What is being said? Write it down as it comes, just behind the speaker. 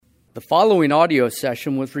The following audio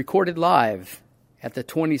session was recorded live at the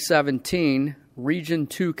 2017 Region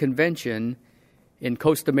 2 Convention in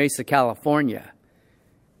Costa Mesa, California.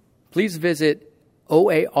 Please visit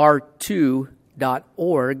oar2.org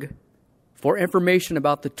for information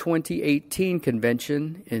about the 2018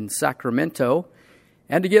 convention in Sacramento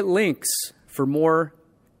and to get links for more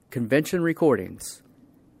convention recordings.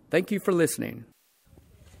 Thank you for listening.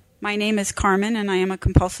 My name is Carmen, and I am a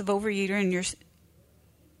compulsive overeater and your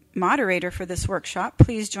moderator for this workshop.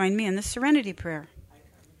 Please join me in the Serenity Prayer.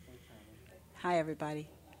 Hi, everybody.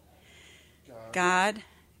 God,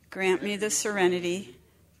 grant me the serenity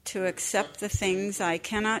to accept the things I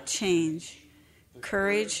cannot change,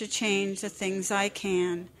 courage to change the things I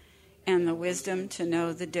can, and the wisdom to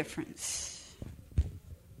know the difference.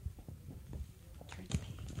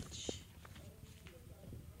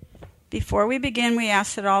 Before we begin, we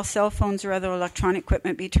ask that all cell phones or other electronic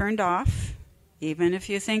equipment be turned off. Even if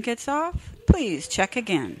you think it's off, please check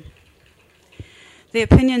again. The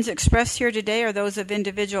opinions expressed here today are those of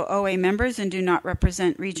individual OA members and do not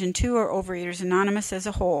represent Region 2 or Overeaters Anonymous as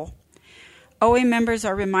a whole. OA members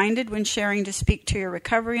are reminded when sharing to speak to your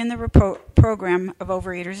recovery in the program of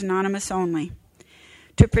Overeaters Anonymous only.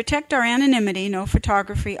 To protect our anonymity, no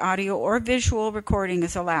photography, audio, or visual recording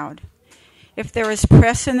is allowed. If there is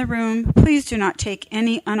press in the room, please do not take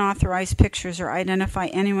any unauthorized pictures or identify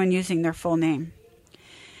anyone using their full name.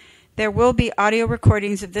 There will be audio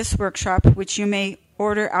recordings of this workshop, which you may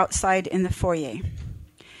order outside in the foyer.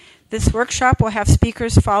 This workshop will have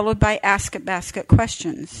speakers followed by Ask It Basket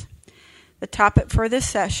questions. The topic for this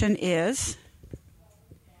session is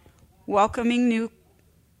welcoming new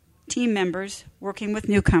team members, working with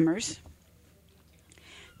newcomers.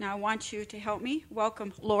 Now I want you to help me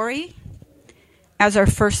welcome Lori as our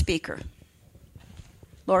first speaker.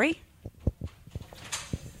 Lori?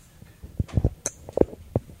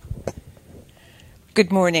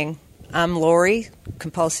 Good morning. I'm Lori,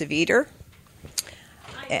 compulsive eater.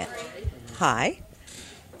 Hi, Lori. Hi.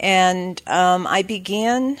 And I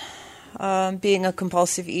began being a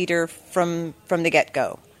compulsive eater from the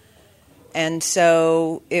get-go. And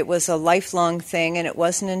so it was a lifelong thing, and it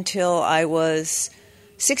wasn't until I was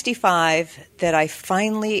 65 that I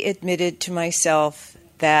finally admitted to myself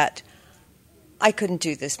that I couldn't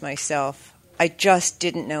do this myself. I just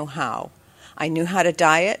didn't know how. I knew how to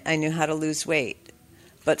diet. I knew how to lose weight.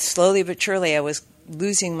 But slowly but surely I was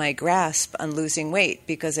losing my grasp on losing weight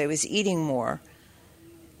because I was eating more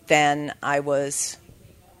than I was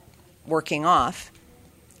working off.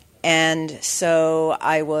 And so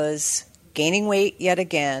I was gaining weight yet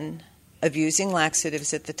again, abusing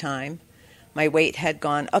laxatives at the time. My weight had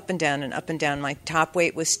gone up and down and up and down. My top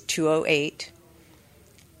weight was 208,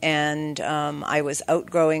 and I was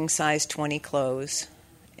outgrowing size 20 clothes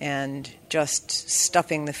and just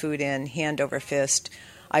stuffing the food in, hand over fist.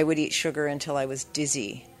 I would eat sugar until I was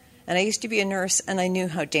dizzy. And I used to be a nurse, and I knew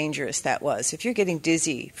how dangerous that was. If you're getting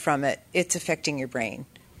dizzy from it, it's affecting your brain.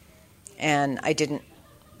 And I didn't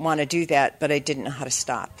want to do that, but I didn't know how to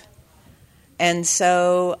stop. And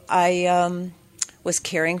so I was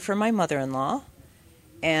caring for my mother-in-law,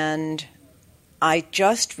 and I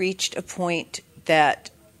just reached a point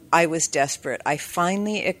that I was desperate. I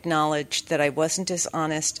finally acknowledged that I wasn't as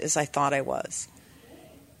honest as I thought I was.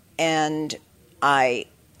 And I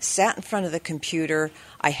sat in front of the computer.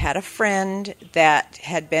 I had a friend that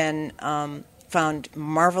had been found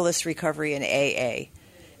marvelous recovery in AA,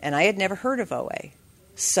 and I had never heard of OA.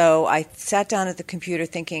 So I sat down at the computer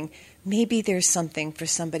thinking, maybe there's something for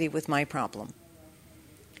somebody with my problem.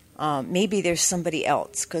 Maybe there's somebody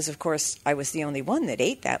else, because, of course, I was the only one that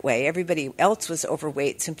ate that way. Everybody else was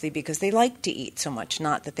overweight simply because they liked to eat so much,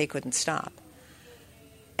 not that they couldn't stop.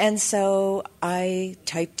 And so I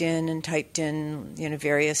typed in,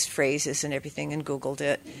 various phrases and everything and Googled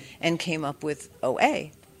it and came up with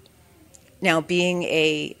OA. Now, being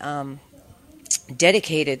a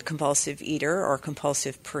dedicated compulsive eater or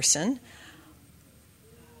compulsive person,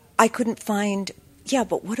 I couldn't find,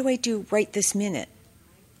 but what do I do right this minute?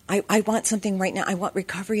 I want something right now. I want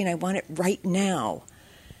recovery, and I want it right now.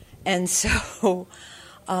 And so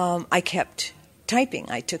I kept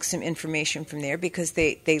typing. I took some information from there because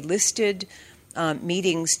they listed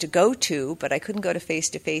meetings to go to, but I couldn't go to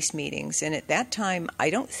face-to-face meetings. And at that time, I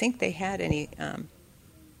don't think they had any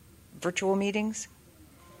virtual meetings,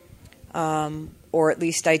 or at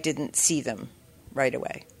least I didn't see them right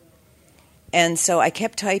away. And so I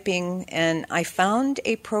kept typing, and I found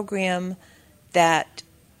a program that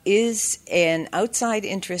is an outside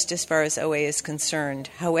interest as far as OA is concerned.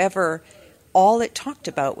 However, all it talked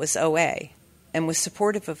about was OA and was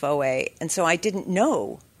supportive of OA, and so I didn't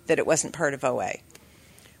know that it wasn't part of OA.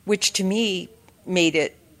 which to me made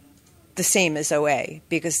it the same as OA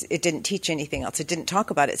because it didn't teach anything else. It didn't talk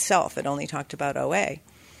about itself. It only talked about OA.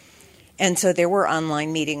 And so there were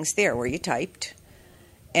online meetings there where you typed.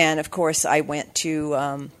 And, of course, I went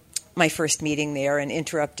to my first meeting there and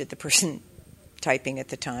interrupted the person typing at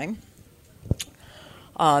the time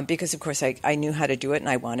because, of course, I knew how to do it and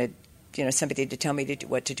I wanted somebody to tell me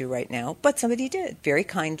what to do right now. But somebody did, very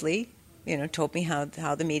kindly, told me how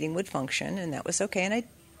the meeting would function, and that was okay. And I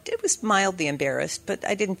was mildly embarrassed, but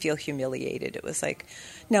I didn't feel humiliated. It was like,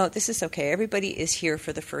 no, this is okay. Everybody is here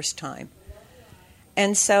for the first time.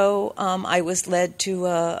 And so I was led to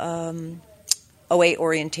OA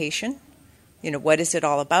orientation. What is it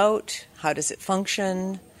all about? How does it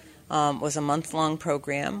function? Was a month-long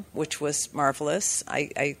program, which was marvelous.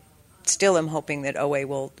 I still am hoping that OA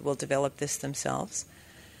will develop this themselves.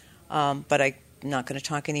 But I'm not going to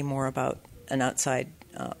talk any more about an outside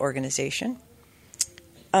organization.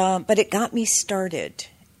 But it got me started,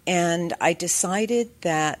 and I decided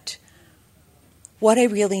that what I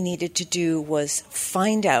really needed to do was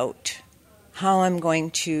find out how I'm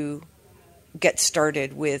going to get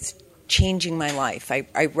started with changing my life.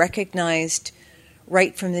 I recognized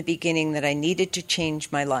right from the beginning that I needed to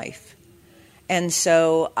change my life. And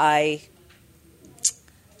so I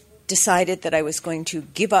decided that I was going to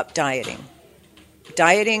give up dieting.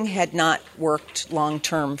 Dieting had not worked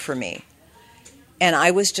long-term for me. And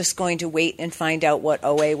I was just going to wait and find out what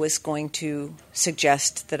OA was going to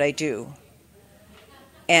suggest that I do.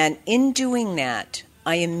 And in doing that,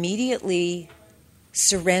 I immediately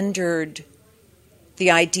surrendered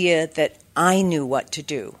the idea that I knew what to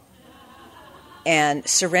do and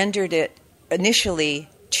surrendered it initially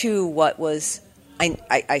to what was,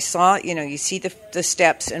 I saw, you see the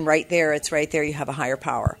steps, and it's right there, you have a higher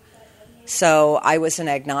power. So I was an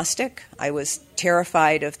agnostic. I was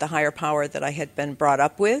terrified of the higher power that I had been brought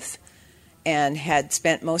up with and had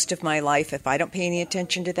spent most of my life, if I don't pay any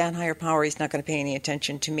attention to that higher power, he's not going to pay any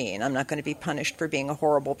attention to me, and I'm not going to be punished for being a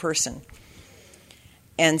horrible person.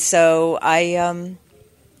 And so I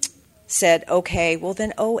said, okay, well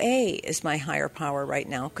then OA is my higher power right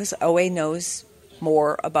now because OA knows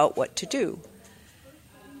more about what to do.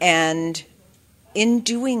 And in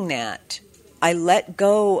doing that, I let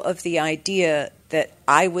go of the idea that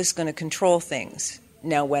I was going to control things.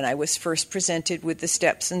 Now, when I was first presented with the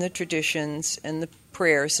steps and the traditions and the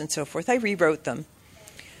prayers and so forth, I rewrote them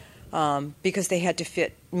because they had to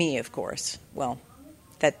fit me, of course. Well,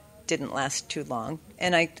 that didn't last too long,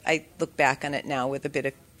 and I look back on it now with a bit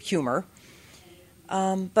of humor.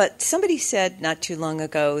 But somebody said not too long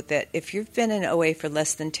ago that if you've been in OA for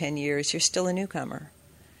less than 10 years, you're still a newcomer.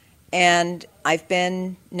 And I've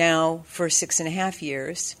been now for 6.5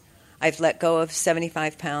 years. I've let go of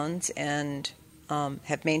 75 pounds and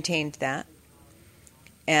have maintained that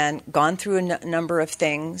and gone through a number of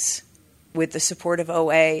things. With the support of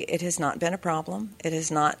OA, it has not been a problem. It has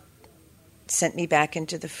not sent me back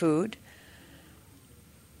into the food.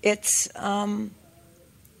 It's the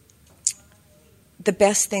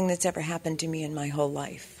best thing that's ever happened to me in my whole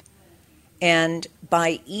life. And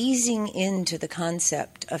by easing into the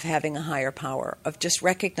concept of having a higher power, of just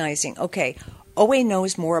recognizing, okay, OA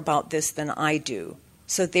knows more about this than I do,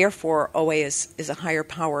 so therefore OA is a higher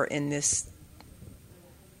power in this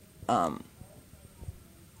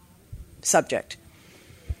subject.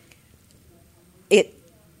 It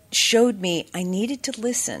showed me I needed to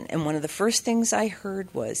listen, and one of the first things I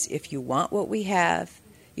heard was, if you want what we have,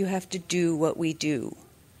 you have to do what we do.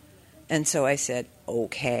 And so I said,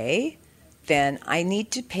 okay, then I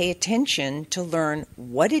need to pay attention to learn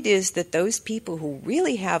what it is that those people who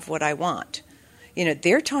really have what I want,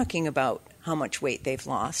 they're talking about how much weight they've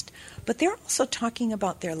lost, but they're also talking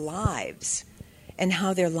about their lives and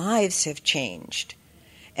how their lives have changed.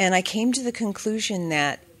 And I came to the conclusion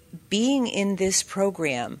that being in this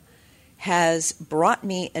program has brought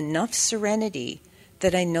me enough serenity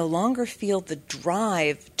that I no longer feel the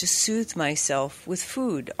drive to soothe myself with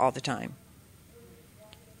food all the time.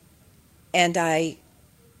 And I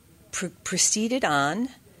proceeded on,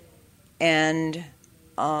 and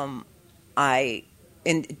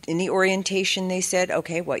in the orientation they said,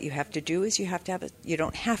 okay, what you have to do is you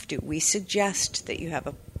don't have to. We suggest that you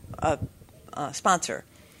have a sponsor.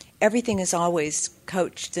 Everything is always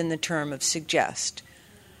couched in the term of suggest.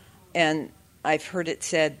 And I've heard it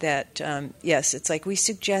said that, yes, it's like we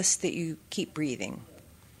suggest that you keep breathing.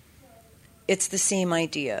 It's the same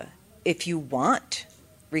idea. If you want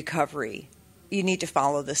recovery, you need to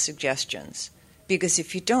follow the suggestions, because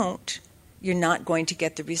if you don't, you're not going to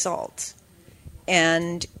get the results.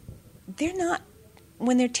 And they're not,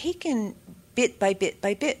 when they're taken bit by bit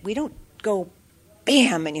by bit, we don't go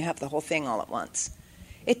bam, and you have the whole thing all at once.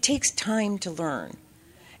 It takes time to learn.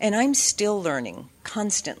 And I'm still learning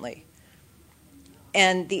constantly.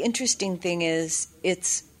 And the interesting thing is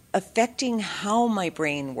it's affecting how my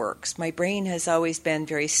brain works. My brain has always been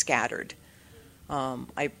very scattered.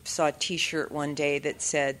 I saw a T-shirt one day that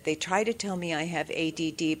said, they try to tell me I have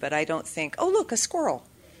ADD, but I don't think, oh, look, a squirrel.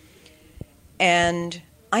 And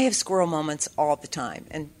I have squirrel moments all the time,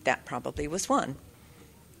 and that probably was one.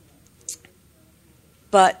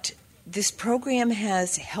 But this program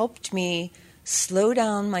has helped me slow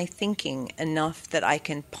down my thinking enough that I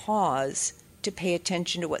can pause to pay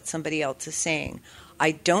attention to what somebody else is saying.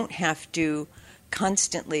 I don't have to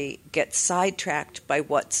constantly get sidetracked by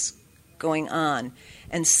what's going on.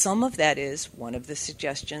 And some of that is, one of the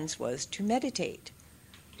suggestions was to meditate.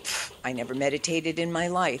 I never meditated in my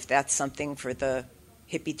life. That's something for the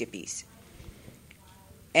hippy dippies.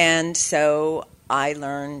 And so I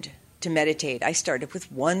learned to meditate. I started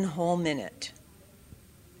with 1 whole minute.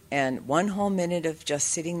 And 1 whole minute of just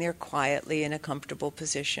sitting there quietly in a comfortable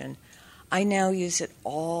position. I now use it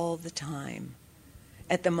all the time.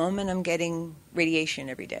 At the moment, I'm getting radiation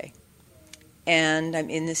every day. And I'm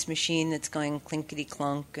in this machine that's going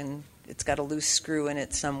clinkety-clunk, and it's got a loose screw in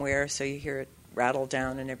it somewhere, so you hear it rattle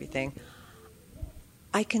down and everything.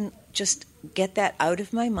 I can just get that out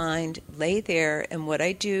of my mind, lay there, and what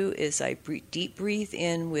I do is I deep breathe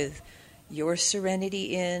in with your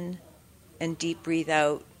serenity in, and deep breathe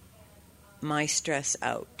out, my stress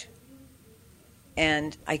out.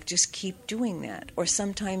 And I just keep doing that. Or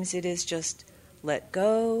sometimes it is just let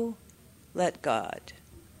go, let God.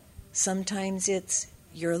 Sometimes it's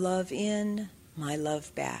your love in, my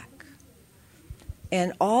love back.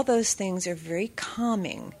 And all those things are very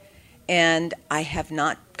calming. And I have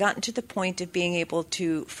not gotten to the point of being able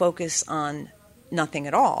to focus on nothing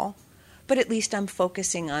at all, but at least I'm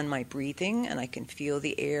focusing on my breathing, and I can feel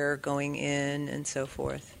the air going in and so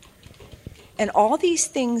forth. And all these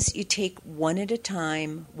things you take one at a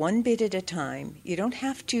time, one bit at a time. You don't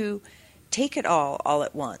have to take it all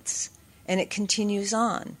at once. And it continues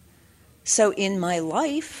on. So in my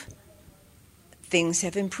life, things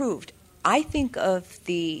have improved. I think of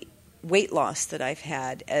the weight loss that I've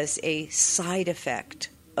had as a side effect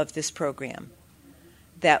of this program.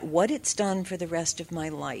 That what it's done for the rest of my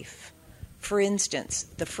life. For instance,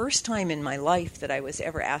 the first time in my life that I was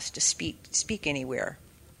ever asked to speak anywhere,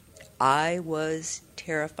 I was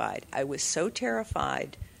terrified. I was so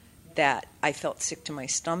terrified that I felt sick to my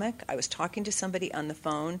stomach. I was talking to somebody on the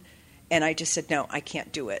phone, and I just said, no, I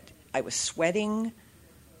can't do it. I was sweating,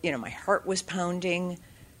 my heart was pounding,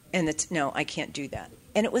 and no, I can't do that.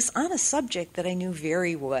 And it was on a subject that I knew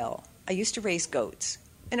very well. I used to raise goats,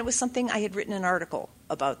 and it was something I had written an article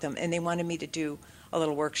about them, and they wanted me to do a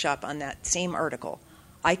little workshop on that same article.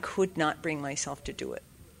 I could not bring myself to do it.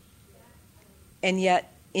 And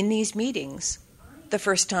yet, in these meetings, the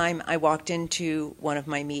first time I walked into one of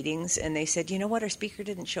my meetings and they said, you know what, our speaker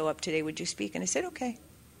didn't show up today, would you speak? And I said, okay.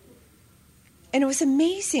 And it was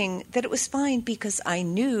amazing that it was fine because I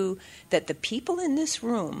knew that the people in this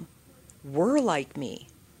room were like me.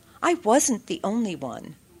 I wasn't the only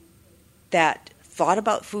one that thought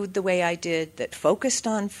about food the way I did, that focused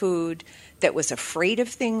on food, that was afraid of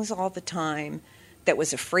things all the time, that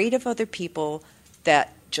was afraid of other people,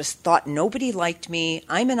 that just thought nobody liked me.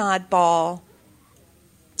 I'm an oddball.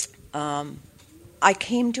 I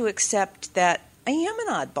came to accept that I am an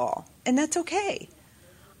oddball, and that's okay.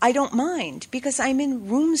 I don't mind because I'm in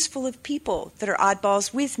rooms full of people that are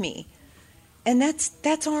oddballs with me, and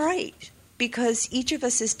that's all right because each of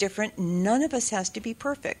us is different. None of us has to be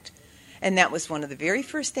perfect, and that was one of the very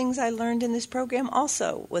first things I learned in this program.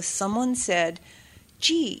 Also, was someone said,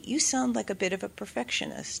 "Gee, you sound like a bit of a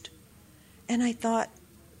perfectionist," and I thought,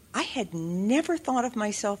 I had never thought of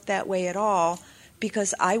myself that way at all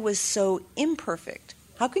because I was so imperfect.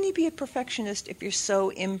 How can you be a perfectionist if you're so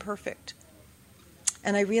imperfect?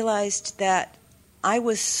 And I realized that I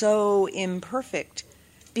was so imperfect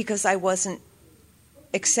because I wasn't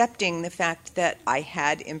accepting the fact that I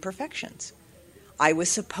had imperfections. I was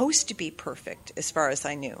supposed to be perfect as far as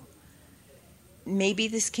I knew. Maybe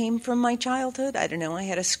this came from my childhood. I don't know. I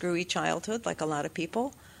had a screwy childhood like a lot of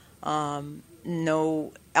people.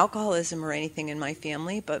 No alcoholism or anything in my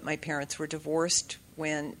family, but my parents were divorced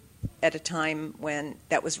at a time when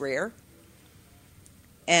that was rare.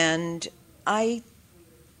 And I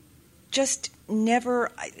just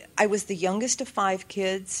never, I was the youngest of 5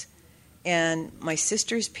 kids, and my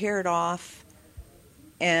sisters paired off,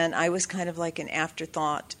 and I was kind of like an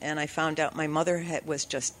afterthought, and I found out my mother was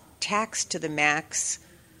just taxed to the max,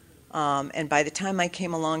 and by the time I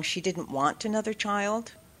came along, she didn't want another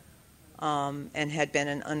child. and had been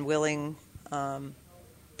an unwilling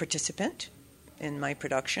participant in my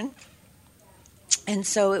production. And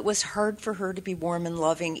so it was hard for her to be warm and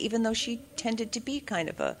loving, even though she tended to be kind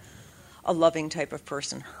of a loving type of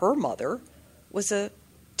person. Her mother was a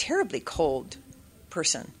terribly cold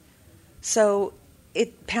person. So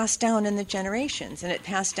it passed down in the generations, and it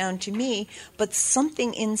passed down to me, but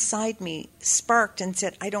something inside me sparked and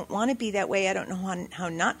said, I don't want to be that way. I don't know how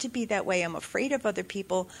not to be that way. I'm afraid of other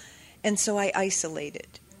people. And so I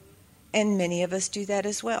isolated. And many of us do that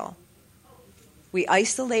as well. We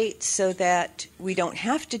isolate so that we don't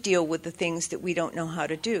have to deal with the things that we don't know how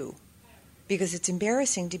to do, because it's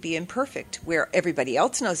embarrassing to be imperfect, where everybody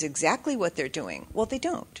else knows exactly what they're doing. Well, they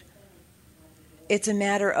don't. It's a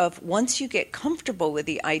matter of, once you get comfortable with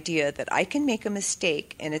the idea that I can make a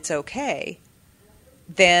mistake and it's okay,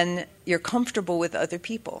 then you're comfortable with other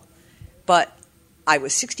people. But I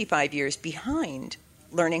was 65 years behind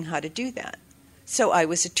learning how to do that. So I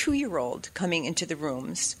was a 2-year-old coming into the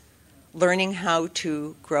rooms, learning how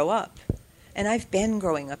to grow up. And I've been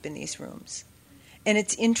growing up in these rooms. And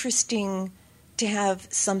it's interesting to have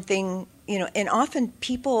something, and often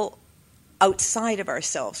people outside of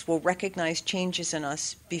ourselves will recognize changes in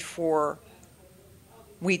us before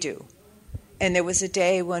we do. And there was a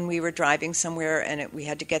day when we were driving somewhere, and we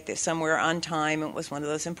had to get there somewhere on time. It was one of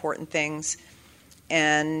those important things.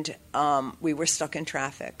 And we were stuck in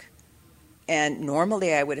traffic. And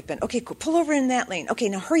normally I would have been, okay, cool, pull over in that lane. Okay,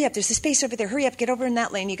 now hurry up. There's a space over there. Hurry up, get over in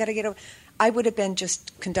that lane. You got to get over. I would have been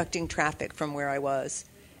just conducting traffic from where I was.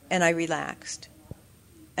 And I relaxed.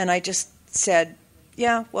 And I just said,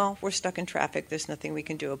 yeah, well, we're stuck in traffic. There's nothing we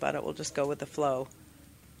can do about it. We'll just go with the flow.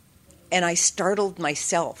 And I startled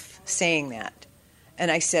myself saying that. And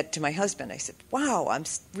I said to my husband, I said, wow, I'm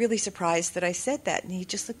really surprised that I said that. And he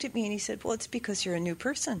just looked at me and he said, well, it's because you're a new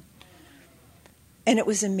person. And it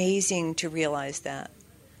was amazing to realize that.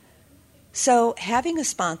 So having a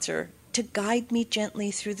sponsor to guide me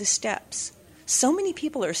gently through the steps. So many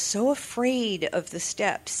people are so afraid of the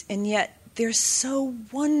steps, and yet they're so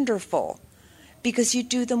wonderful because you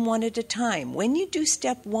do them one at a time. When you do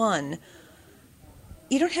step 1,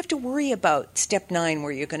 you don't have to worry about step 9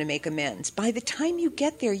 where you're going to make amends. By the time you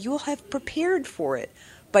get there, you'll have prepared for it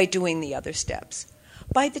by doing the other steps.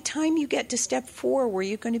 By the time you get to step 4, where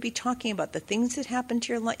you're going to be talking about the things that happened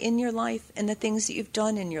to in your life and the things that you've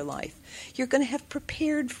done in your life, you're going to have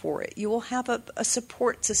prepared for it. You will have a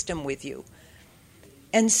support system with you.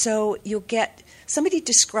 And so you'll get, somebody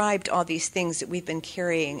described all these things that we've been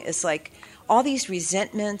carrying as like all these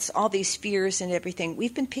resentments, all these fears and everything.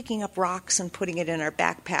 We've been picking up rocks and putting it in our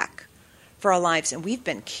backpack for our lives, and we've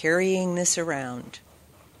been carrying this around.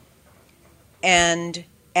 And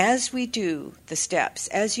as we do the steps,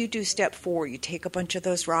 as you do step 4, you take a bunch of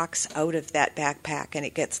those rocks out of that backpack and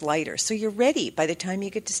it gets lighter. So you're ready by the time you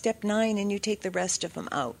get to step 9 and you take the rest of them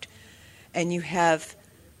out. And you have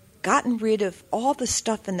gotten rid of all the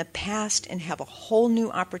stuff in the past and have a whole new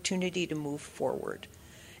opportunity to move forward.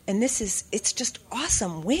 And it's just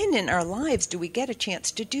awesome. When in our lives do we get a chance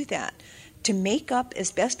to do that? To make up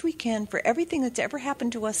as best we can for everything that's ever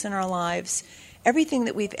happened to us in our lives, everything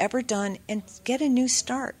that we've ever done, and get a new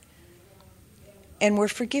start. And we're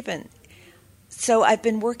forgiven. So I've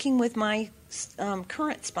been working with my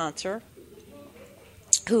current sponsor,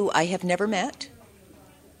 who I have never met.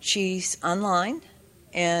 She's online,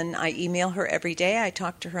 and I email her every day. I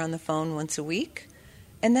talk to her on the phone once a week,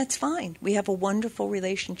 and that's fine. We have a wonderful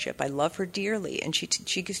relationship. I love her dearly, and she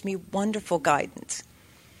gives me wonderful guidance.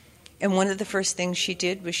 And one of the first things she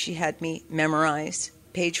did was she had me memorize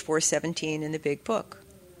page 417 in the big book.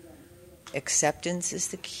 Acceptance is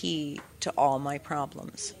the key to all my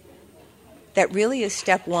problems. That really is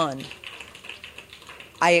step 1.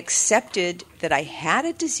 I accepted that I had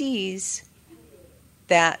a disease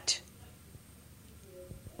that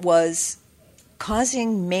was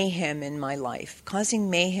causing mayhem in my life, causing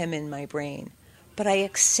mayhem in my brain. But I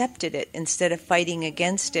accepted it instead of fighting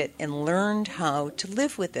against it and learned how to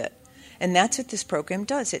live with it. And that's what this program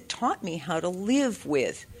does. It taught me how to live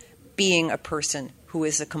with being a person who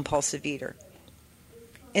is a compulsive eater.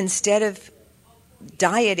 Instead of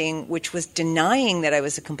dieting, which was denying that I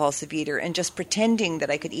was a compulsive eater and just pretending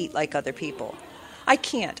that I could eat like other people. I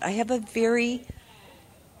can't. I have a very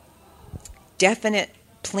definite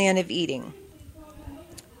plan of eating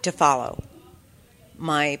to follow.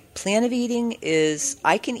 My plan of eating is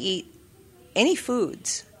I can eat any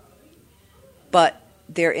foods, but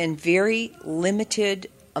they're in very limited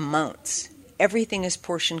amounts. Everything is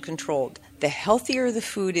portion controlled. The healthier the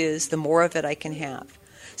food is, the more of it I can have.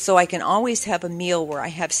 So I can always have a meal where I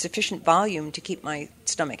have sufficient volume to keep my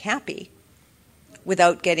stomach happy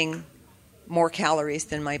without getting more calories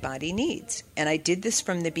than my body needs. And I did this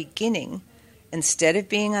from the beginning. Instead of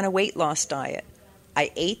being on a weight loss diet,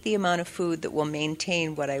 I ate the amount of food that will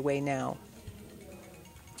maintain what I weigh now.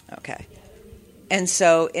 Okay. And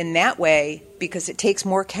so in that way, because it takes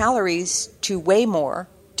more calories to weigh more,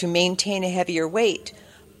 to maintain a heavier weight,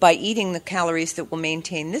 by eating the calories that will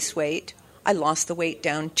maintain this weight, I lost the weight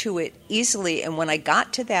down to it easily. And when I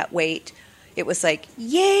got to that weight, it was like,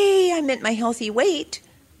 yay, I'm at my healthy weight,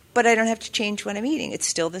 but I don't have to change what I'm eating. It's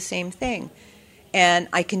still the same thing. And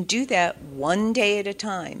I can do that one day at a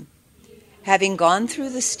time. Having gone through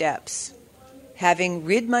the steps, having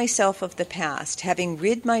rid myself of the past, having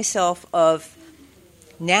rid myself of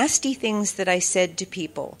nasty things that I said to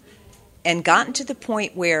people, and gotten to the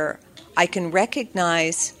point where I can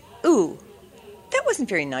recognize, ooh, that wasn't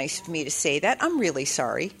very nice of me to say that. I'm really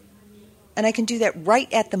sorry. And I can do that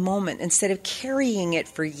right at the moment instead of carrying it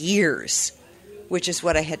for years, which is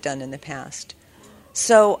what I had done in the past.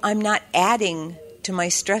 So I'm not adding to my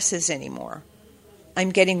stresses anymore.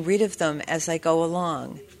 I'm getting rid of them as I go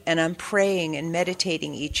along. And I'm praying and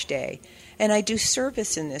meditating each day. And I do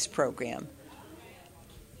service in this program.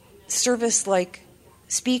 Service like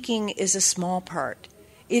speaking is a small part.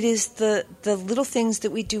 It is the little things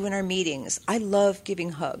that we do in our meetings. I love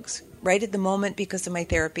giving hugs. Right at the moment, because of my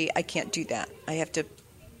therapy, I can't do that. I have to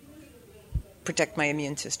protect my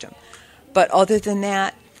immune system. But other than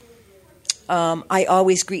that, I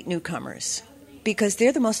always greet newcomers because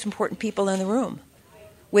they're the most important people in the room.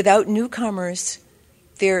 Without newcomers,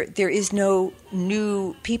 there is no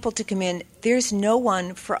new people to come in. There's no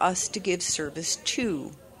one for us to give service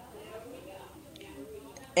to.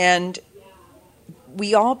 And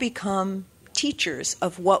we all become teachers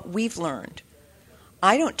of what we've learned.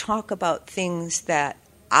 I don't talk about things that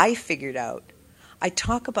I figured out. I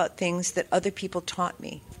talk about things that other people taught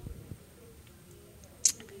me.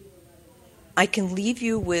 I can leave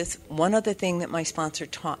you with one other thing that my sponsor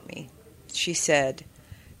taught me. She said,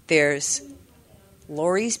 there's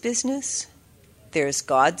Lori's business, there's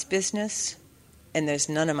God's business, and there's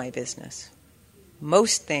none of my business.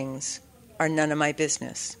 Most things are none of my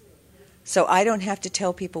business. So I don't have to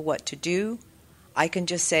tell people what to do. I can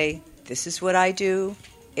just say, this is what I do,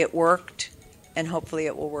 it worked, and hopefully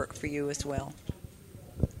it will work for you as well.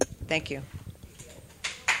 Thank you.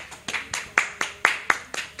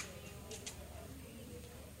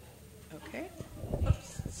 Okay.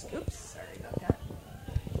 Oops. Sorry about that.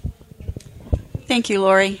 Thank you,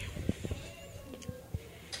 Lori.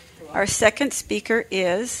 Our second speaker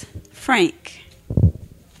is Frank.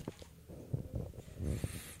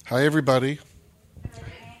 Hi, everybody.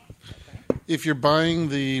 If you're buying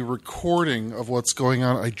the recording of what's going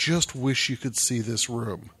on, I just wish you could see this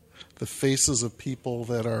room. The faces of people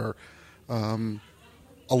that are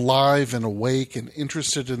alive and awake and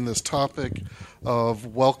interested in this topic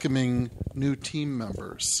of welcoming new team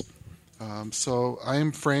members. So I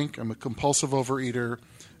am Frank. I'm a compulsive overeater.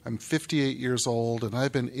 I'm 58 years old, and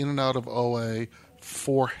I've been in and out of OA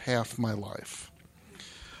for half my life.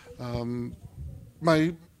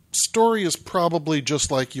 My story is probably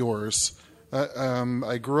just like yours.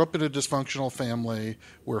 I grew up in a dysfunctional family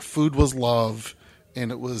where food was love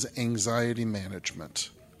and it was anxiety management.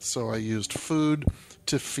 So I used food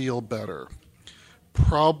to feel better.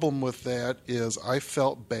 Problem with that is I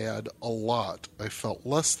felt bad a lot. I felt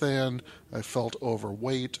less than, I felt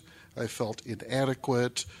overweight, I felt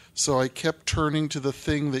inadequate. So I kept turning to the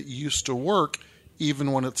thing that used to work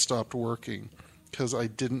even when it stopped working because I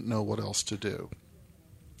didn't know what else to do.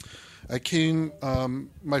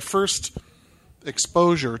 My first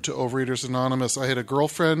exposure to Overeaters Anonymous, I had a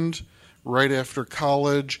girlfriend right after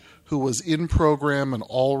college who was in program and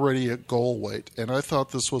already at goal weight. And I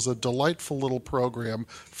thought this was a delightful little program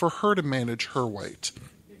for her to manage her weight.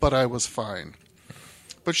 But I was fine.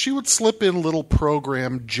 But she would slip in little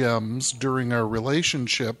program gems during our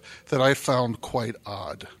relationship that I found quite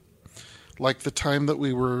odd. Like the time that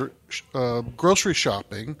we were grocery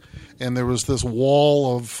shopping and there was this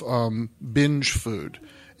wall of binge food.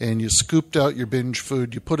 And you scooped out your binge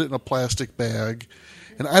food, you put it in a plastic bag.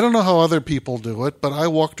 And I don't know how other people do it, but I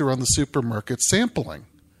walked around the supermarket sampling.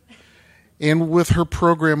 And with her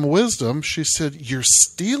program wisdom, she said, "You're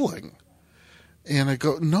stealing." And I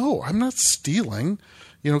go, "No, I'm not stealing.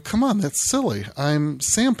 Come on, that's silly. I'm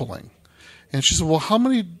sampling." And she said, "Well, how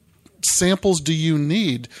many samples do you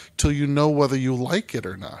need till you know whether you like it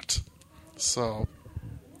or not?" So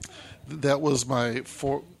that was my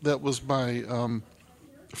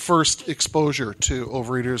first exposure to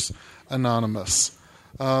Overeaters Anonymous.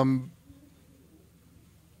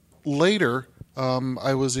 Later,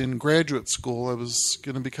 I was in graduate school. I was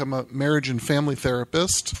going to become a marriage and family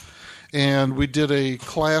therapist, and we did a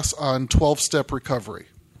class on 12-step recovery.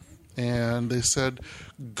 And they said,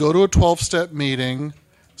 go to a 12-step meeting,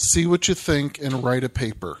 see what you think, and write a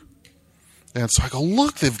paper. And so I go,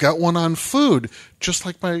 look, they've got one on food, just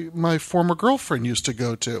like my former girlfriend used to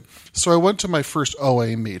go to. So I went to my first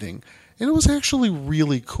OA meeting, and it was actually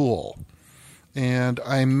really cool. And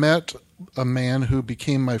I met a man who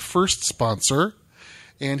became my first sponsor,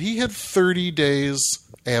 and he had 30 days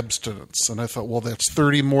abstinence. And I thought, well, that's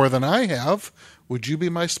 30 more than I have. Would you be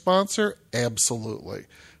my sponsor? Absolutely.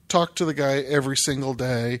 Talked to the guy every single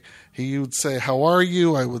day. He would say, how are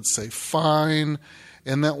you? I would say, fine.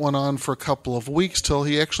 And that went on for a couple of weeks till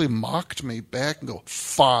he actually mocked me back and go,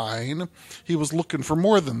 fine. He was looking for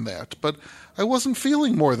more than that. But I wasn't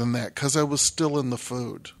feeling more than that because I was still in the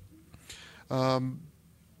food. I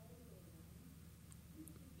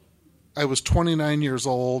was 29 years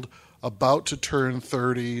old, about to turn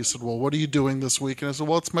 30. He said, well, what are you doing this week? And I said,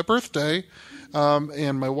 well, it's my birthday,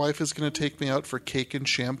 and my wife is going to take me out for cake and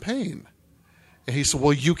champagne. And he said,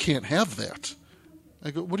 well, you can't have that.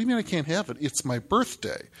 I go, what do you mean I can't have it? It's my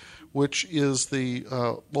birthday, which is the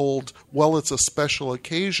old, well, it's a special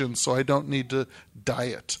occasion, so I don't need to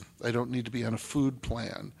diet. I don't need to be on a food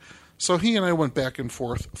plan. So he and I went back and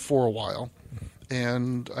forth for a while,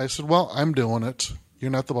 and I said, well, I'm doing it. You're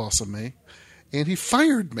not the boss of me. And he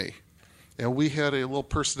fired me. And we had a little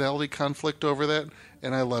personality conflict over that,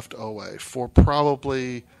 and I left OA for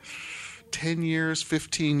probably 10 years,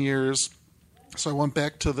 15 years. So I went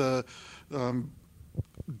back to the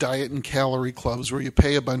diet and calorie clubs where you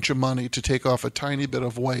pay a bunch of money to take off a tiny bit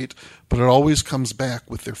of weight, but it always comes back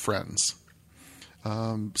with their friends.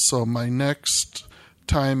 So my next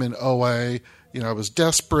time in OA, I was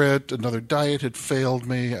desperate. Another diet had failed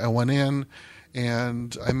me. I went in,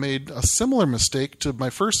 and I made a similar mistake to my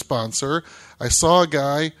first sponsor. I saw a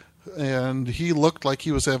guy, and he looked like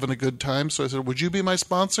he was having a good time. So I said, would you be my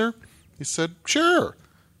sponsor? He said, sure.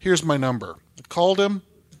 Here's my number. I called him.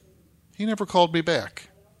 He never called me back.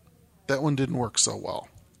 That one didn't work so well.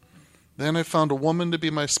 Then I found a woman to be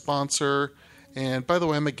my sponsor. And by the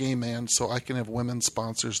way, I'm a gay man, so I can have women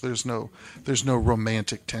sponsors. There's no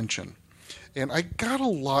romantic tension. And I got a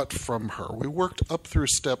lot from her. We worked up through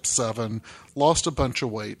step 7, lost a bunch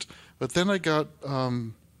of weight. But then I got, a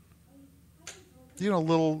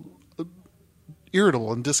little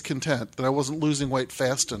irritable and discontent that I wasn't losing weight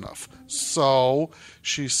fast enough. So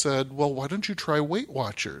she said, well, why don't you try Weight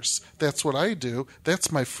Watchers? That's what I do.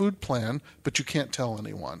 That's my food plan, but you can't tell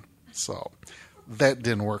anyone. So that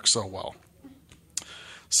didn't work so well.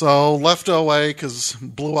 So left OA because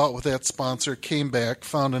blew out with that sponsor, came back,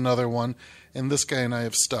 found another one, and this guy and I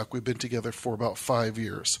have stuck. We've been together for about 5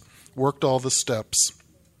 years. Worked all the steps.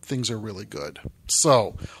 Things are really good.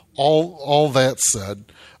 So all that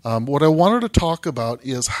said, what I wanted to talk about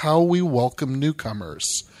is how we welcome newcomers.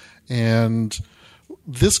 And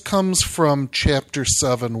this comes from Chapter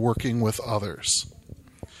 7, Working with Others.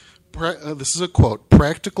 This is a quote.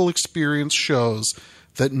 Practical experience shows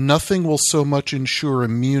that nothing will so much ensure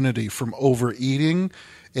immunity from overeating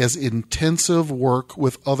as intensive work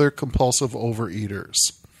with other compulsive overeaters.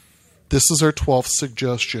 This is our 12th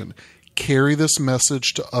suggestion. Carry this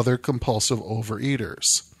message to other compulsive overeaters.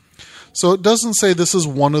 So it doesn't say this is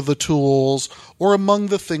one of the tools or among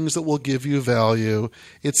the things that will give you value.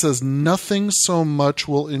 It says nothing so much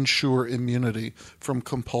will ensure immunity from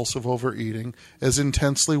compulsive overeating as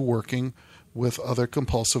intensely working with other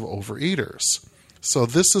compulsive overeaters. So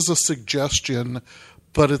this is a suggestion,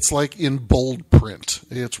 but it's like in bold print.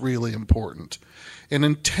 It's really important. An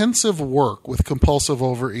intensive work with compulsive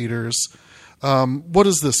overeaters, what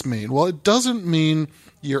does this mean? Well, it doesn't mean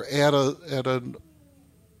you're at a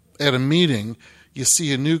meeting, you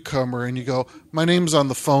see a newcomer and you go, my name's on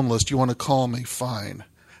the phone list, you want to call me? Fine.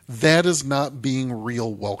 That is not being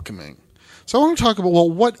real welcoming. So I want to talk about,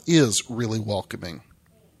 well, what is really welcoming?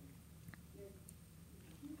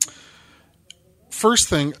 First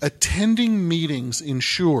thing, attending meetings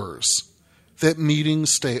ensures that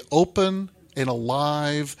meetings stay open and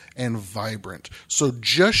alive and vibrant. So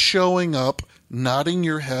just showing up, nodding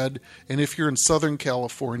your head, and if you're in Southern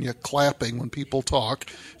California, clapping when people talk.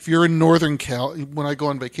 If you're in Northern Cal, when I go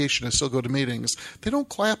on vacation, I still go to meetings. They don't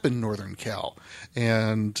clap in Northern Cal.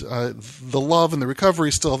 And the love and the recovery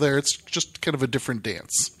is still there. It's just kind of a different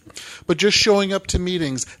dance. But just showing up to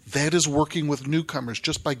meetings, that is working with newcomers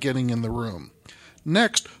just by getting in the room.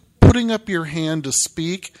 Next, putting up your hand to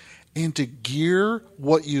speak and to gear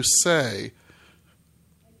what you say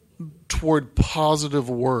toward positive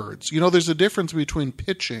words. There's a difference between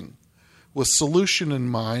pitching with solution in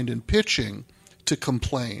mind and pitching to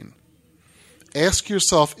complain. Ask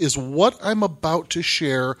yourself, is what I'm about to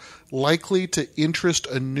share likely to interest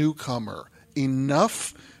a newcomer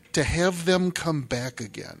enough to have them come back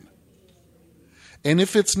again? And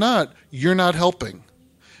if it's not, you're not helping.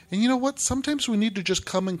 And you know what? Sometimes we need to just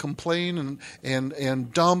come and complain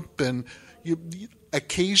and dump, and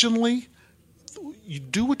occasionally you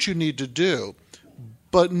do what you need to do.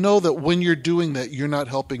 But know that when you're doing that, you're not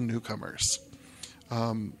helping newcomers.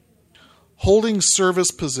 Holding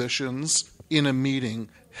service positions in a meeting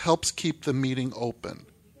helps keep the meeting open.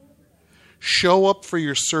 Show up for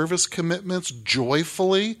your service commitments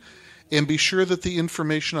joyfully, and be sure that the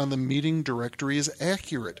information on the meeting directory is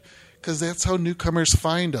accurate, because that's how newcomers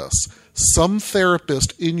find us. Some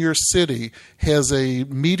therapist in your city has a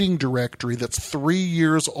meeting directory that's 3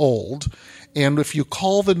 years old, and if you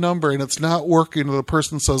call the number and it's not working, or the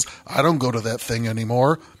person says, I don't go to that thing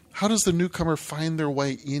anymore, how does the newcomer find their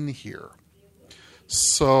way in here?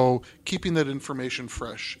 So keeping that information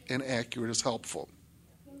fresh and accurate is helpful.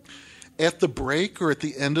 At the break or at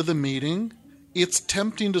the end of the meeting, it's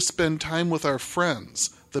tempting to spend time with our friends,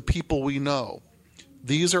 the people we know.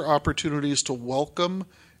 These are opportunities to welcome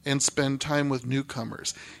and spend time with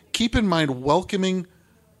newcomers. Keep in mind, welcoming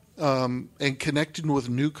and connecting with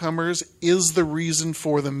newcomers is the reason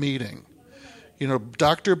for the meeting. You know,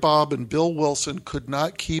 Dr. Bob and Bill Wilson could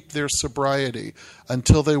not keep their sobriety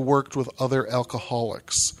until they worked with other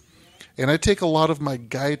alcoholics. And I take a lot of my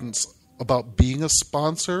guidance about being a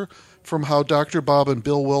sponsor from how Dr. Bob and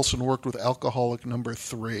Bill Wilson worked with alcoholic number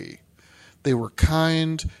 3. They were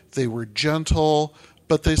kind, they were gentle,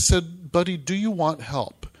 but they said, buddy, do you want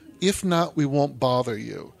help? If not, we won't bother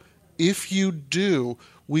you. If you do,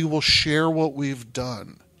 we will share what we've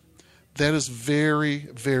done. That is very,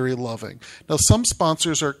 very loving. Now, some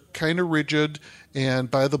sponsors are kind of rigid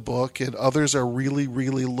and by the book, and others are really,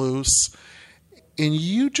 really loose. And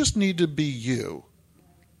you just need to be you,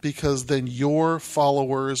 because then your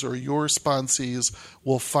followers or your sponsees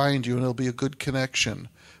will find you and it'll be a good connection.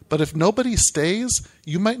 But if nobody stays,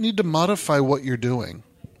 you might need to modify what you're doing.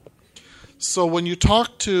 So when you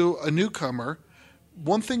talk to a newcomer,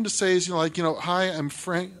 one thing to say is, hi, I'm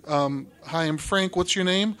Frank. Hi, I'm Frank. What's your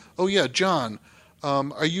name? Oh, yeah, John.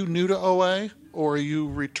 Are you new to OA or are you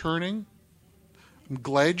returning? I'm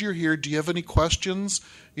glad you're here. Do you have any questions?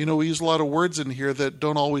 We use a lot of words in here that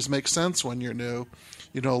don't always make sense when you're new,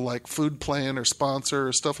 like food plan or sponsor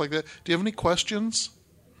or stuff like that. Do you have any questions?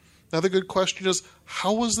 Another good question is,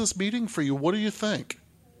 how was this meeting for you? What do you think?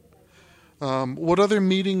 What other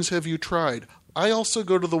meetings have you tried? I also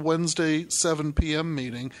go to the Wednesday 7 p.m.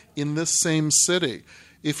 meeting in this same city.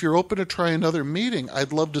 If you're open to try another meeting,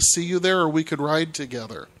 I'd love to see you there, or we could ride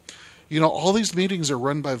together. All these meetings are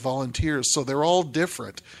run by volunteers, so they're all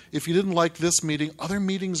different. If you didn't like this meeting, other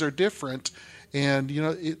meetings are different, and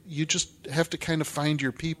you just have to kind of find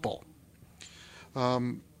your people.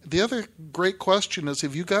 The other great question is,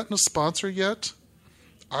 have you gotten a sponsor yet?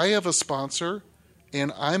 I have a sponsor,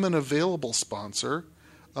 and I'm an available sponsor.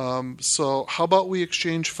 So how about we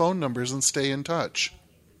exchange phone numbers and stay in touch?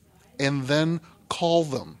 And then call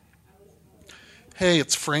them. Hey,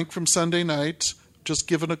 it's Frank from Sunday Night. Just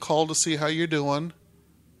giving a call to see how you're doing.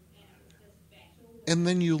 And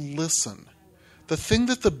then you listen. The thing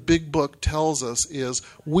that the big book tells us is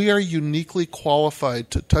we are uniquely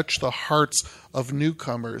qualified to touch the hearts of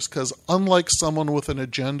newcomers, because unlike someone with an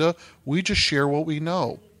agenda, we just share what we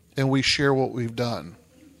know and we share what we've done.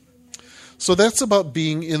 So that's about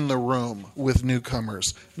being in the room with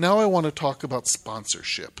newcomers. Now I want to talk about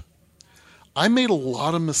sponsorship. I made a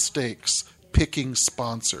lot of mistakes picking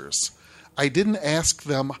sponsors. I didn't ask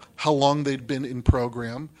them how long they'd been in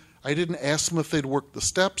program. I didn't ask them if they'd worked the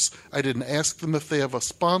steps. I didn't ask them if they have a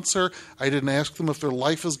sponsor. I didn't ask them if their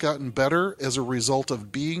life has gotten better as a result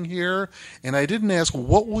of being here. And I didn't ask,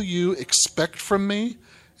 what will you expect from me?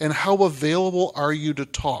 And how available are you to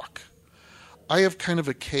talk? I have kind of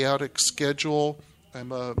a chaotic schedule.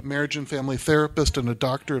 I'm a marriage and family therapist and a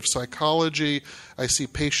doctor of psychology. I see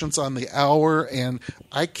patients on the hour, and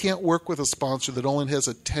I can't work with a sponsor that only has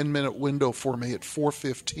a 10-minute window for me at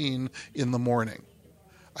 4:15 in the morning.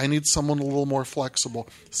 I need someone a little more flexible.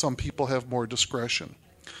 Some people have more discretion.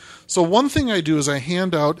 So one thing I do is I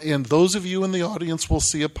hand out, and those of you in the audience will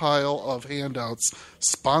see a pile of handouts,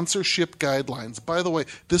 sponsorship guidelines. By the way,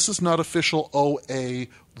 this is not official OA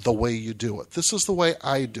the way you do it. This is the way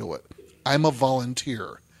I do it. I'm a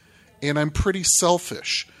volunteer, and I'm pretty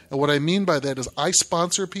selfish. And what I mean by that is I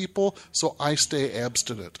sponsor people, so I stay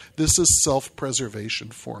abstinent. This is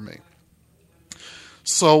self-preservation for me.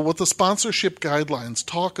 So what the sponsorship guidelines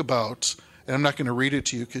talk about, and I'm not going to read it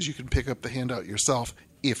to you because you can pick up the handout yourself,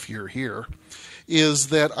 if you're here, is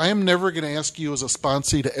that I am never going to ask you as a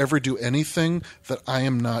sponsee to ever do anything that I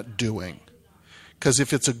am not doing. Because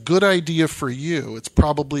if it's a good idea for you, it's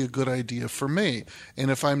probably a good idea for me.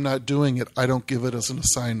 And if I'm not doing it, I don't give it as an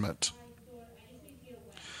assignment.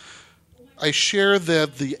 I share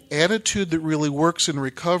that the attitude that really works in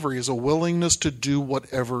recovery is a willingness to do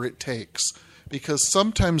whatever it takes. Because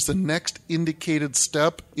sometimes the next indicated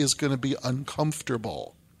step is going to be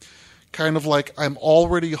uncomfortable. Kind of like I'm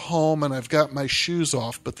already home and I've got my shoes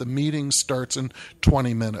off, but the meeting starts in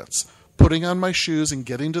 20 minutes. Putting on my shoes and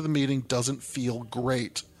getting to the meeting doesn't feel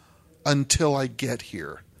great until I get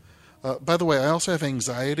here. By the way, I also have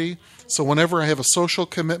anxiety, so whenever I have a social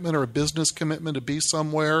commitment or a business commitment to be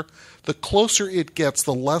somewhere, the closer it gets,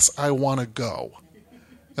 the less I want to go.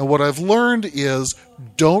 And what I've learned is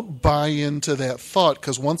don't buy into that thought,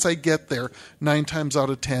 because once I get there, 9 times out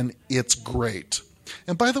of 10, it's great.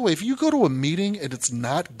 And by the way, if you go to a meeting and it's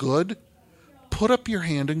not good, put up your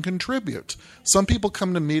hand and contribute. Some people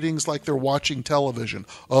come to meetings like they're watching television.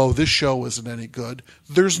 Oh, this show isn't any good.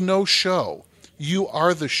 There's no show. You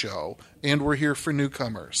are the show, and we're here for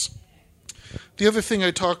newcomers. The other thing I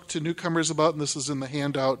talk to newcomers about, and this is in the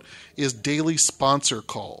handout, is daily sponsor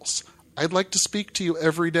calls. I'd like to speak to you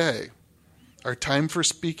every day. Our time for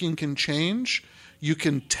speaking can change. You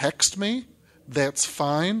can text me. That's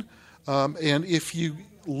fine. And if you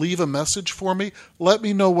leave a message for me, let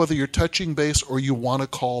me know whether you're touching base or you want to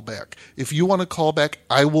call back. If you want to call back,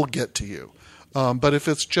 I will get to you. But if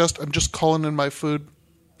it's just, I'm just calling in my food,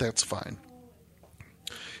 that's fine.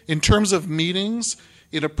 In terms of meetings,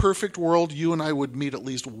 in a perfect world, you and I would meet at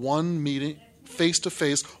least one meeting,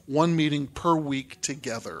 face-to-face, one meeting per week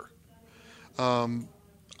together.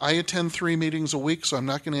 I attend 3 meetings a week, so I'm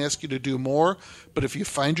not going to ask you to do more. But if you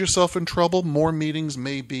find yourself in trouble, more meetings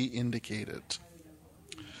may be indicated.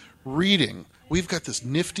 Reading. We've got this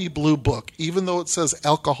nifty blue book. Even though it says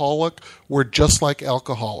alcoholic, we're just like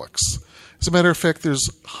alcoholics. As a matter of fact, there's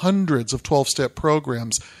hundreds of 12-step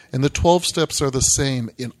programs, and the 12 steps are the same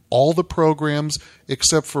in all the programs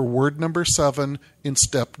except for word number 7 in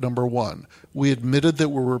step number 1. We admitted that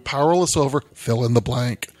we were powerless over fill in the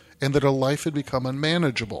blank, and that our life had become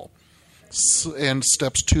unmanageable. And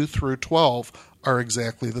steps 2 through 12 are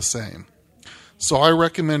exactly the same. So I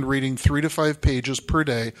recommend reading 3 to 5 pages per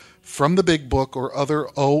day from the big book or other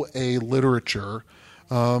OA literature,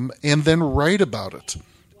 and then write about it.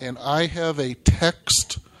 And I have a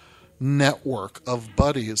text network of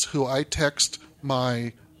buddies who I text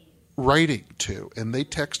my writing to, and they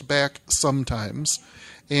text back sometimes.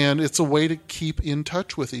 And it's a way to keep in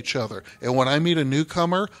touch with each other. And when I meet a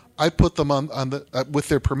newcomer, I put them on the with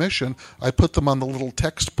their permission, I put them on the little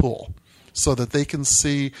text pool so that they can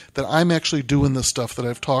see that I'm actually doing the stuff that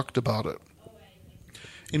I've talked about it.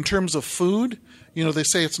 In terms of food, they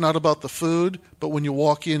say it's not about the food, but when you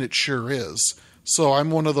walk in, it sure is. So I'm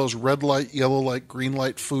one of those red light, yellow light, green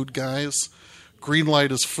light food guys. Green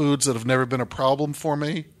light is foods that have never been a problem for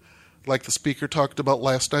me. Like the speaker talked about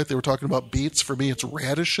last night, they were talking about beets. For me, it's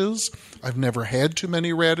radishes. I've never had too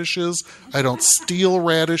many radishes. I don't steal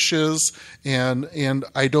radishes, and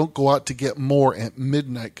I don't go out to get more at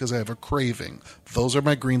midnight because I have a craving. Those are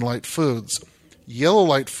my green light foods. Yellow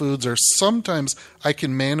light foods are sometimes I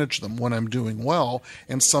can manage them when I'm doing well,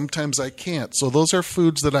 and sometimes I can't. So those are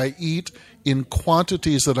foods that I eat in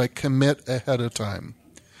quantities that I commit ahead of time.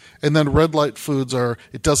 And then red light foods are,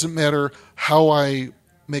 it doesn't matter how I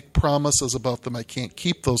make promises about them, I can't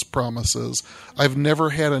keep those promises. I've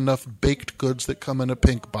never had enough baked goods that come in a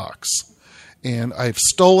pink box. And I've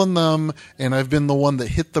stolen them, and I've been the one that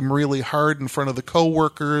hit them really hard in front of the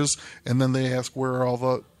coworkers, and then they ask, where are all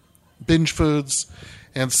the binge foods?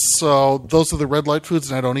 And so those are the red light foods,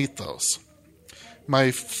 and I don't eat those.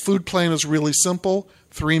 My food plan is really simple.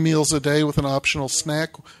 3 meals a day with an optional snack,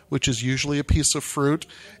 which is usually a piece of fruit.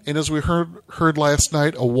 And as we heard last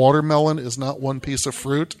night, a watermelon is not one piece of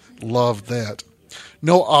fruit. Love that.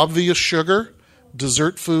 No obvious sugar.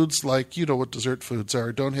 Dessert foods, like you know what dessert foods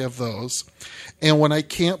are, don't have those. And when I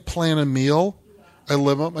can't plan a meal, I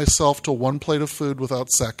limit myself to 1 plate of food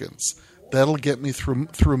without seconds. That'll get me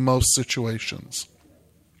through most situations.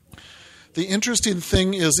 The interesting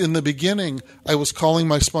thing is, in the beginning, I was calling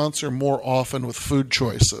my sponsor more often with food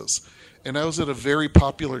choices. And I was at a very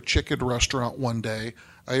popular chicken restaurant one day.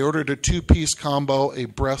 I ordered a 2-piece combo, a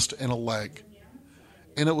breast and a leg.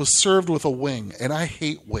 And it was served with a wing. And I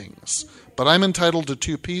hate wings, but I'm entitled to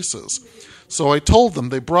 2 pieces. So I told them,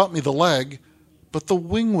 they brought me the leg, but the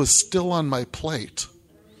wing was still on my plate.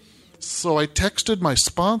 So I texted my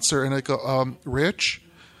sponsor and I go, Rich,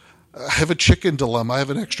 I have a chicken dilemma. I have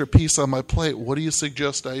an extra piece on my plate. What do you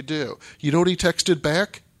suggest I do? You know what he texted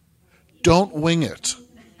back? Don't wing it.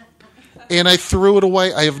 And I threw it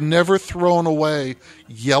away. I have never thrown away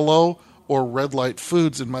yellow or red light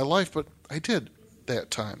foods in my life, but I did that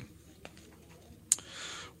time.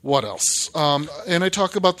 What else? And I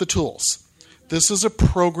talk about the tools. This is a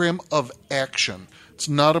program of action. It's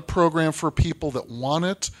not a program for people that want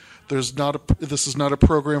it. This is not a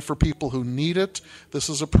program for people who need it. This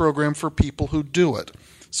is a program for people who do it.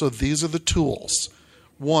 So these are the tools.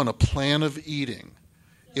 1, a plan of eating.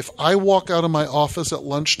 If I walk out of my office at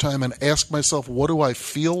lunchtime and ask myself, what do I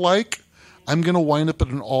feel like? I'm going to wind up at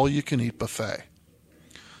an all-you-can-eat buffet.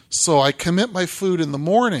 So I commit my food in the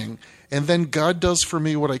morning, and then God does for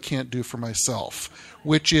me what I can't do for myself,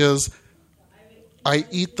 which is I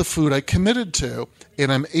eat the food I committed to, and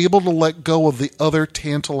I'm able to let go of the other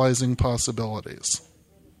tantalizing possibilities.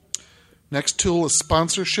 Next tool is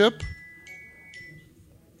sponsorship.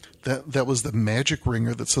 That was the magic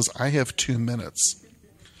ringer that says, I have 2 minutes.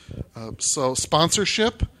 So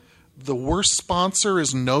sponsorship, the worst sponsor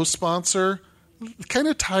is no sponsor. Kind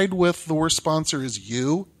of tied with the worst sponsor is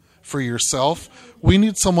you for yourself. We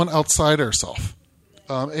need someone outside ourselves.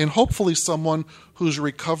 And hopefully someone whose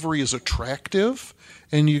recovery is attractive.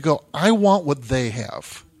 And you go, I want what they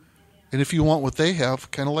have. And if you want what they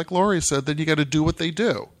have, kind of like Lori said, then you got to do what they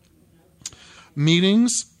do.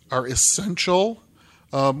 Meetings are essential.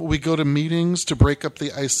 We go to meetings to break up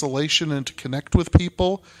the isolation and to connect with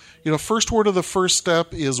people. First word of the first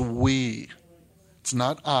step is we. It's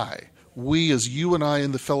not I. We is you and I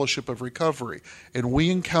in the fellowship of recovery. And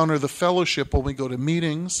we encounter the fellowship when we go to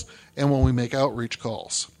meetings and when we make outreach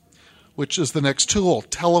calls, which is the next tool,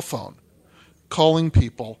 telephone, calling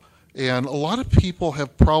people. And a lot of people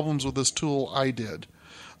have problems with this tool. I did.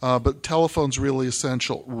 But telephone's really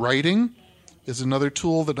essential. Writing is another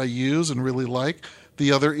tool that I use and really like.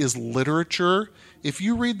 The other is literature. If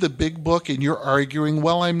you read the big book and you're arguing,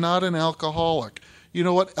 well, I'm not an alcoholic. You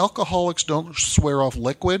know what? Alcoholics don't swear off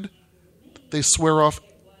liquid. They swear off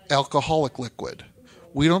alcoholic liquid.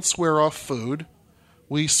 We don't swear off food.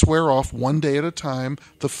 We swear off one day at a time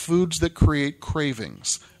the foods that create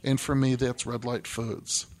cravings. And for me, that's red light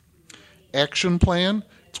foods. Action plan,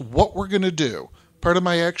 it's what we're going to do. Part of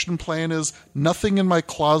my action plan is nothing in my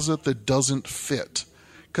closet that doesn't fit.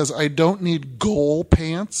 Because I don't need goal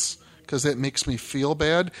pants, because that makes me feel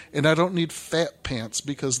bad. And I don't need fat pants,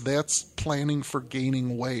 because that's planning for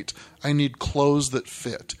gaining weight. I need clothes that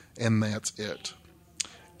fit, and that's it.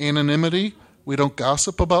 Anonymity, we don't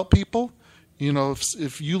gossip about people.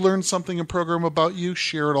 If you learn something in program about you,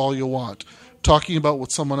 share it all you want. Talking about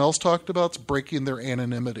what someone else talked about is breaking their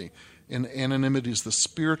anonymity. And anonymity is the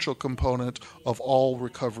spiritual component of all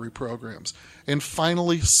recovery programs. And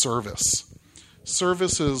finally, service.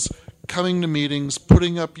 Service is coming to meetings,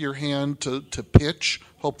 putting up your hand to pitch,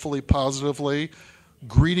 hopefully positively,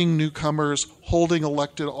 greeting newcomers, holding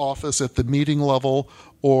elected office at the meeting level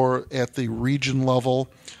or at the region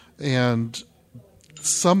level. And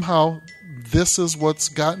somehow this is what's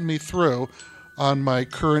gotten me through on my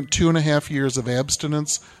current 2.5 years of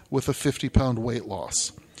abstinence with a 50-pound weight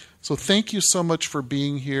loss. So thank you so much for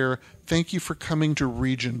being here. Thank you for coming to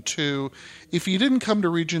Region 2. If you didn't come to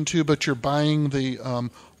Region 2, but you're buying the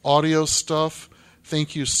audio stuff,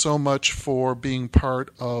 thank you so much for being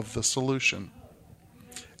part of the solution.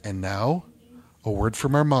 And now, a word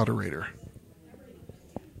from our moderator.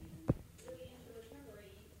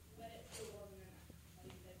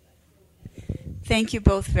 Thank you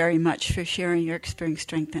both very much for sharing your experience,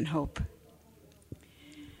 strength, and hope.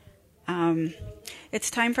 It's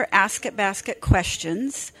time for Ask It Basket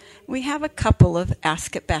questions. We have a couple of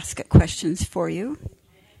Ask It Basket questions for you.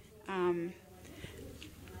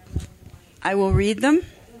 I will read them,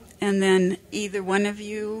 and then either one of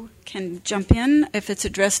you can jump in. If it's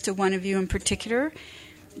addressed to one of you in particular,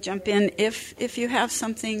 jump in if you have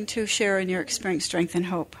something to share in your experience, strength, and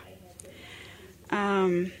hope.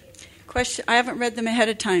 Question. I haven't read them ahead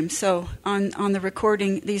of time, so on the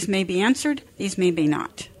recording, these may be answered, these may be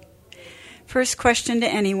not. First question to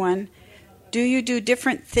anyone: do you do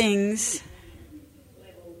different things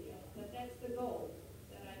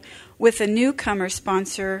with a newcomer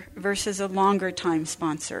sponsor versus a longer time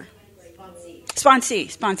sponsor?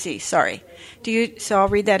 Sponsee, sorry. So I'll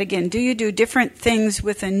read that again. Do you do different things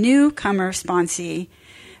with a newcomer sponsee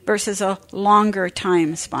versus a longer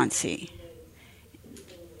time sponsee?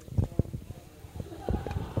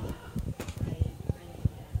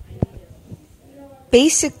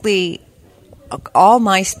 Basically, all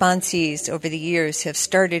my sponsees over the years have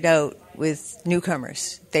started out with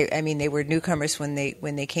newcomers. They were newcomers when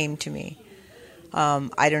they came to me.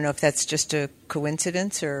 I don't know if that's just a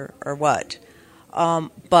coincidence or what.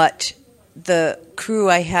 But the crew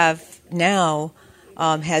I have now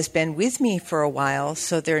has been with me for a while,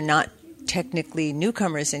 so they're not technically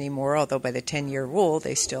newcomers anymore, although by the 10-year rule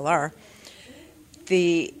they still are.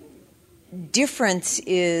 The difference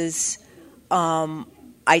is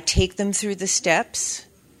I take them through the steps,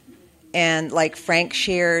 and like Frank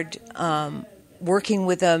shared, working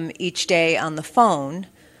with them each day on the phone,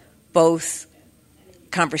 both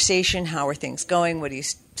conversation, how are things going, what are you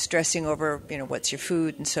stressing over, what's your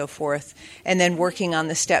food and so forth, and then working on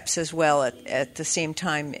the steps as well at the same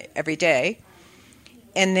time every day.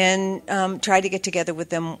 And then try to get together with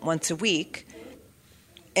them once a week.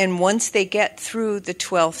 And once they get through the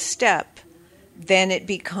 12th step, then it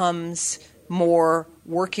becomes more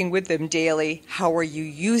working with them daily. How are you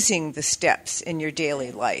using the steps in your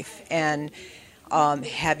daily life? And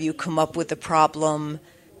have you come up with a problem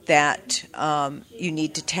that you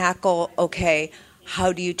need to tackle? Okay,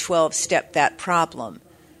 how do you 12-step that problem?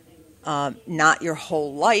 Not your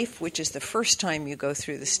whole life, which is the first time you go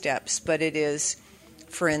through the steps, but it is,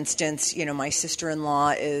 for instance, my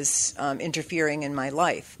sister-in-law is interfering in my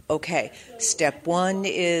life. Okay, step one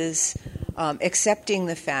is accepting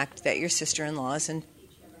the fact that your sister-in-law is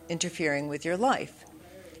interfering with your life.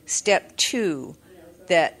 Step two,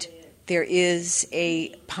 that there is a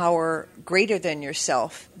power greater than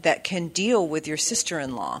yourself that can deal with your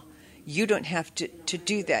sister-in-law. You don't have to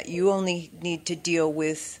do that. You only need to deal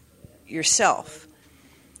with yourself.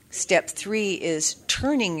 Step three is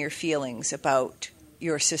turning your feelings about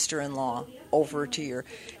your sister-in-law over to your...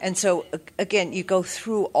 And so, again, you go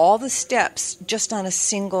through all the steps just on a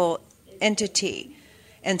single entity.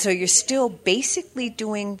 And so you're still basically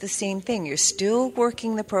doing the same thing. You're still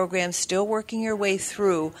working the program, still working your way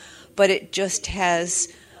through, but it just has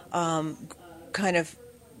kind of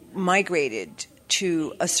migrated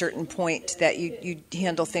to a certain point that you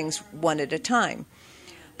handle things one at a time.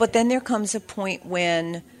 But then there comes a point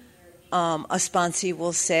when a sponsee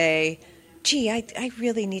will say, gee, I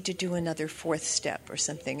really need to do another fourth step or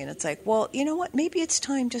something. And it's like, well, you know what? Maybe it's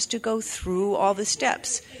time just to go through all the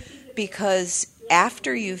steps, because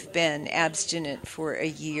after you've been abstinent for a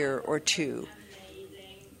year or two,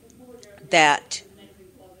 that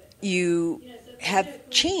you have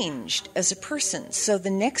changed as a person. So the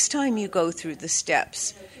next time you go through the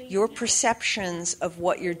steps, your perceptions of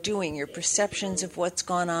what you're doing, your perceptions of what's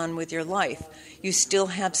gone on with your life, you still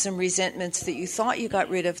have some resentments that you thought you got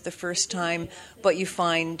rid of the first time, but you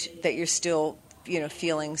find that you're still,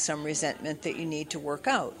 feeling some resentment that you need to work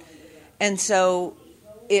out. And so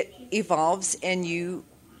it evolves and you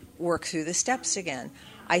work through the steps again.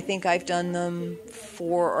 I think I've done them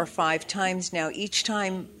 4 or 5 times now, each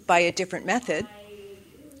time by a different method.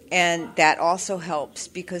 And that also helps,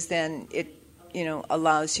 because then it,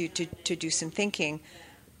 allows you to do some thinking.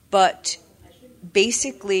 But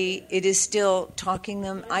basically, it is still talking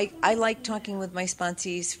them. I like talking with my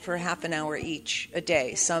sponsees for half an hour each a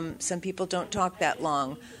day. Some people don't talk that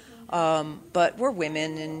long, but we're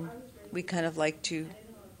women and we kind of like to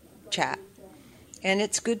chat. And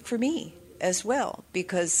it's good for me as well,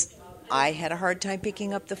 because I had a hard time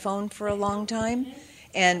picking up the phone for a long time,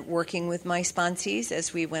 and working with my sponsees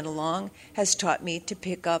as we went along has taught me to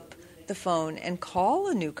pick up the phone and call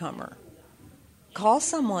a newcomer. Call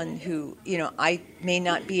someone who, I may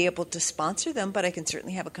not be able to sponsor them, but I can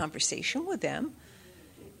certainly have a conversation with them.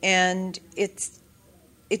 And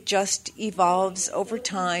it just evolves over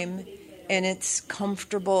time, and it's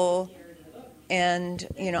comfortable. And,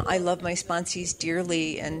 I love my sponsees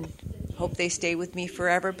dearly and hope they stay with me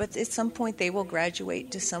forever. But at some point, they will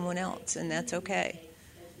graduate to someone else, and that's okay.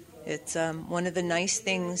 It's one of the nice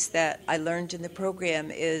things that I learned in the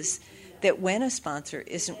program is that when a sponsor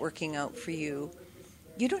isn't working out for you,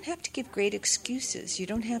 you don't have to give great excuses. You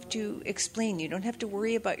don't have to explain. You don't have to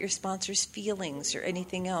worry about your sponsor's feelings or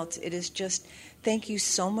anything else. It is just, thank you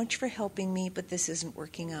so much for helping me, but this isn't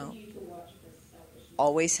working out.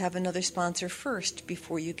 Always have another sponsor first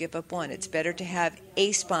before you give up one. It's better to have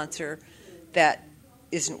a sponsor that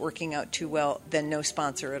isn't working out too well than no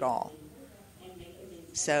sponsor at all.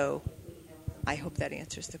 So I hope that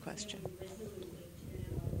answers the question.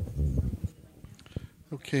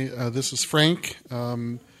 Okay, this is Frank.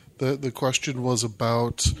 The question was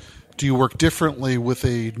about, do you work differently with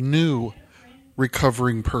a new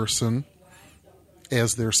recovering person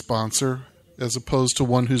as their sponsor as opposed to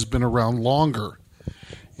one who's been around longer?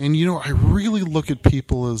 And, I really look at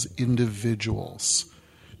people as individuals.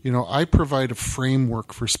 I provide a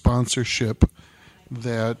framework for sponsorship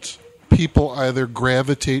that people either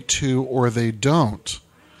gravitate to or they don't.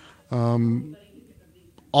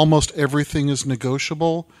 almost everything is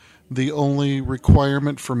negotiable. The only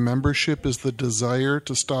requirement for membership is the desire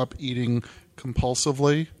to stop eating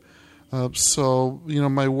compulsively. So,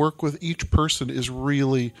 my work with each person is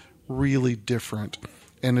really, really different,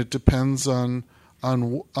 and it depends on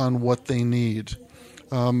what they need.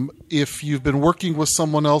 If you've been working with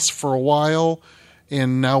someone else for a while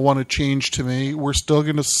and now want to change to me, we're still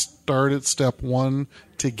going to start at step 1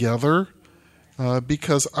 together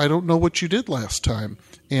because I don't know what you did last time.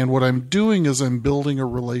 And what I'm doing is I'm building a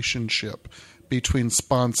relationship between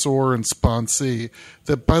sponsor and sponsee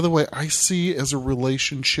that, by the way, I see as a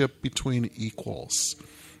relationship between equals.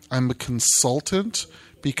 I'm a consultant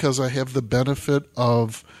because I have the benefit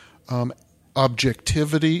of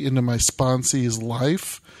objectivity into my sponsee's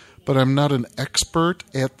life, but I'm not an expert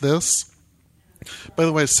at this. By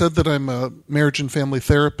the way, I said that I'm a marriage and family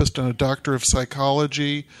therapist and a doctor of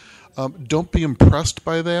psychology. Don't be impressed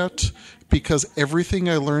by that, because everything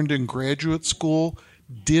I learned in graduate school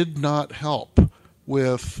did not help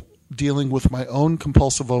with dealing with my own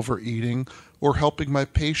compulsive overeating or helping my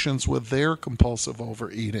patients with their compulsive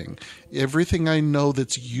overeating. Everything I know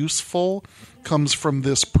that's useful comes from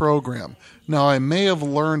this program. Now, I may have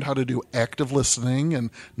learned how to do active listening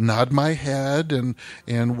and nod my head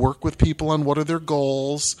and work with people on what are their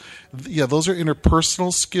goals. Yeah, those are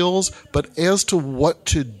interpersonal skills, but as to what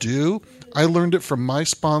to do, I learned it from my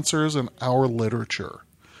sponsors and our literature.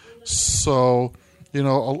 So, a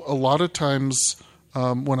lot of times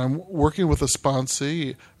when I'm working with a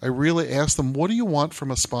sponsee, I really ask them, what do you want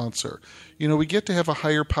from a sponsor? We get to have a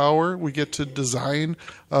higher power. We get to design,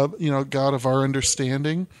 God of our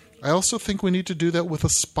understanding. I also think we need to do that with a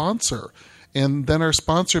sponsor. And then our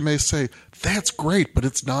sponsor may say, that's great, but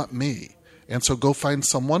it's not me. And so go find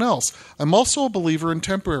someone else. I'm also a believer in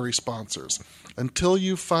temporary sponsors. Until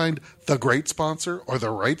you find the great sponsor or the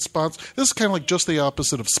right sponsor. This is kind of like just the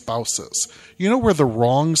opposite of spouses. Where the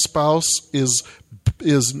wrong spouse is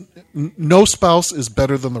no spouse is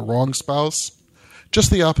better than the wrong spouse? Just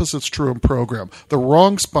the opposite's true in program. The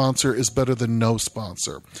wrong sponsor is better than no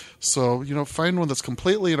sponsor. So, find one that's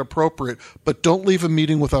completely inappropriate, but don't leave a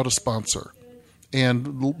meeting without a sponsor.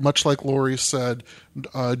 And much like Lori said,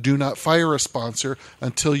 do not fire a sponsor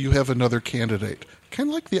until you have another candidate. Kind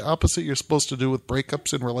of like the opposite you're supposed to do with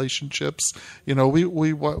breakups in relationships. We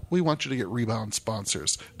want you to get rebound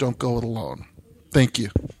sponsors. Don't go it alone. Thank you.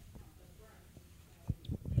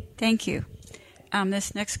 Thank you.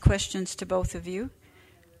 This next question's to both of you.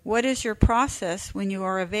 What is your process when you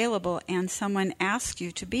are available and someone asks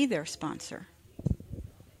you to be their sponsor?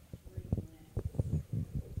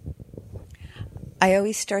 I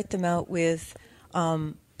always start them out with,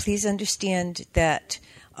 please understand that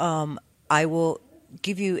I will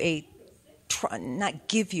give you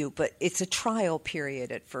but it's a trial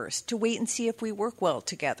period at first to wait and see if we work well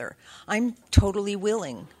together. I'm totally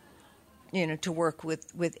willing, to work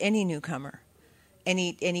with any newcomer,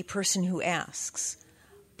 any person who asks.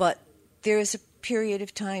 But there is a period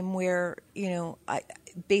of time where, I'm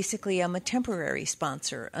a temporary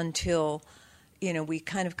sponsor until we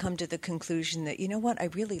kind of come to the conclusion that, I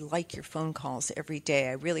really like your phone calls every day.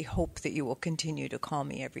 I really hope that you will continue to call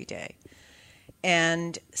me every day.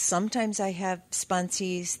 And sometimes I have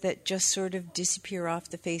sponsees that just sort of disappear off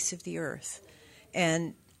the face of the earth.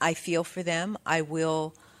 And I feel for them. I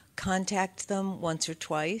will contact them once or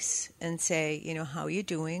twice and say, how are you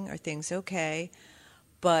doing? Are things okay?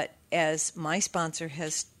 But as my sponsor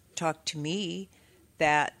has talked to me,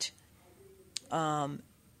 that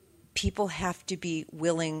people have to be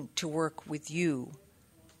willing to work with you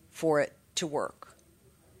for it to work.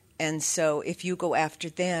 And so if you go after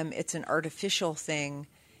them, it's an artificial thing,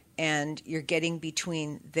 and you're getting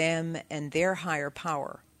between them and their higher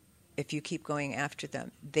power if you keep going after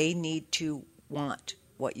them. They need to want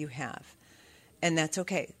what you have. And that's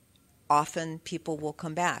okay. Often people will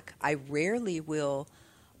come back. I rarely will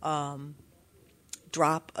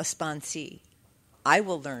drop a sponsee. I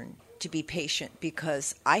will learn to be patient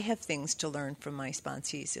because I have things to learn from my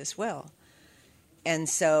sponsees as well. And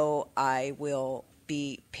so I will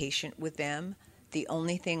be patient with them. The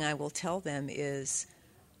only thing I will tell them is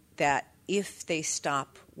that if they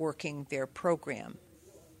stop working their program,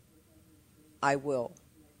 I will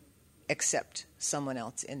accept someone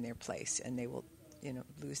else in their place, and they will,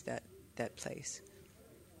 lose that place.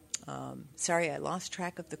 Sorry, I lost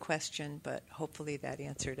track of the question, but hopefully that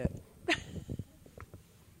answered it.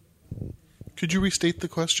 Could you restate the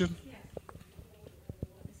question? Yeah.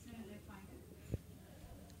 As soon as I find it.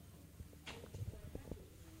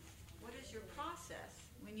 What is your process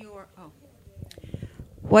when you are...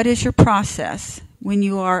 What is your process when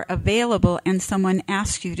you are available and someone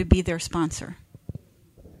asks you to be their sponsor?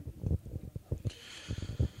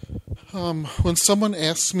 When someone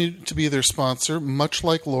asks me to be their sponsor, much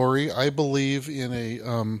like Lori, I believe in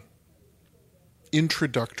a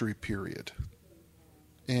introductory period.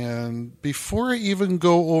 And before I even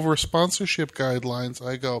go over sponsorship guidelines,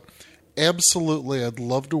 I go, absolutely, I'd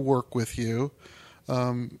love to work with you.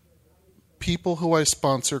 People who I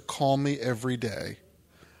sponsor call me every day.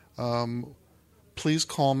 Please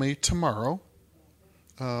call me tomorrow.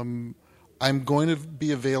 I'm going to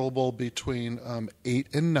be available between 8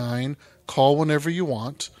 and 9. Call whenever you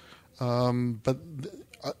want. But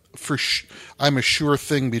I'm a sure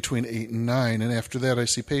thing between 8 and 9. And after that, I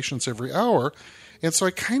see patients every hour. And so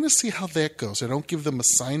I kind of see how that goes. I don't give them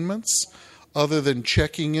assignments other than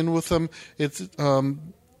checking in with them. It's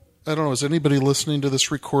I don't know, is anybody listening to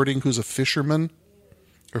this recording who's a fisherman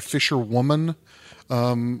or fisherwoman?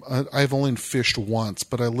 I've only fished once,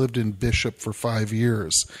 but I lived in Bishop for 5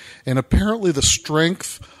 years. And apparently the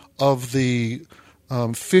strength of the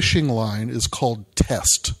fishing line is called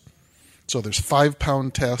test. So there's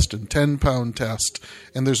 5-pound test and 10-pound test.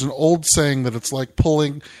 And there's an old saying that it's like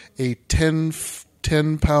pulling a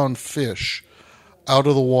 10-pound fish out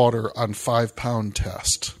of the water on 5-pound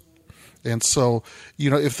test. And so,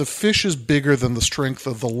 if the fish is bigger than the strength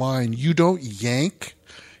of the line, you don't yank.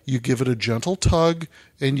 You give it a gentle tug,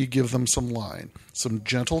 and you give them some line. Some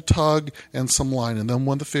gentle tug and some line. And then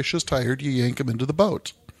when the fish is tired, you yank them into the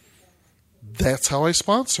boat. That's how I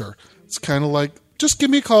sponsor. It's kind of like, just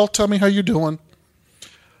give me a call, tell me how you're doing.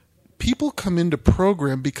 People come into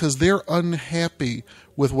program because they're unhappy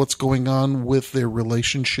with what's going on with their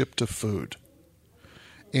relationship to food.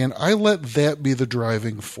 And I let that be the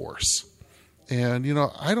driving force. And,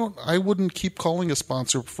 I wouldn't keep calling a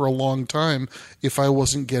sponsor for a long time if I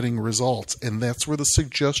wasn't getting results. And that's where the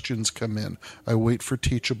suggestions come in. I wait for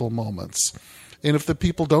teachable moments. And if the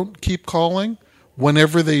people don't keep calling,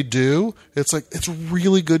 whenever they do, it's like, it's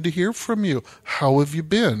really good to hear from you. How have you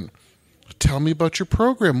been? Tell me about your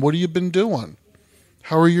program. What have you been doing?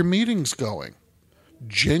 How are your meetings going?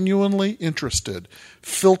 Genuinely interested.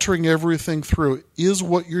 Filtering everything through. Is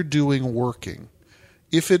what you're doing working?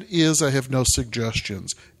 If it is, I have no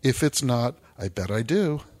suggestions. If it's not, I bet I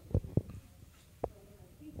do.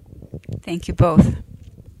 Thank you both.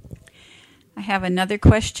 I have another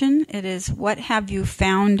question. It is, what have you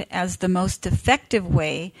found as the most effective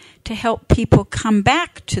way to help people come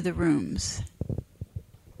back to the rooms?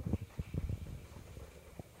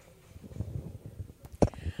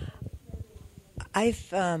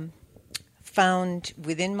 I've found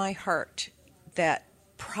within my heart that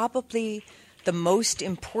probably the most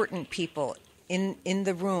important people in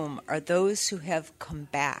the room are those who have come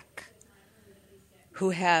back,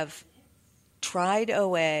 who have tried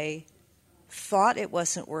OA, thought it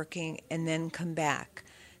wasn't working, and then come back.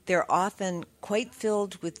 They're often quite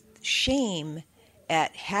filled with shame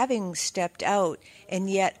at having stepped out,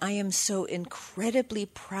 and yet I am so incredibly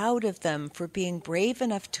proud of them for being brave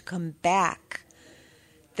enough to come back,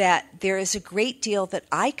 that there is a great deal that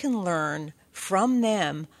I can learn from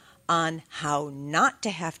them on how not to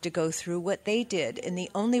have to go through what they did. And the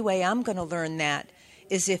only way I'm going to learn that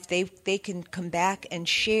is if they can come back and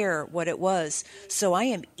share what it was. So I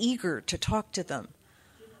am eager to talk to them.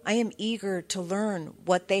 I am eager to learn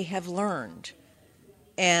what they have learned.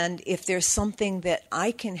 And if there's something that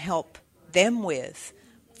I can help them with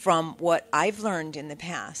from what I've learned in the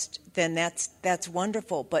past, then that's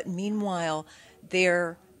wonderful. But meanwhile,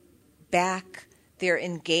 they're back, they're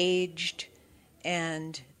engaged,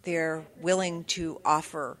 and they're willing to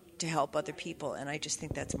offer to help other people, and I just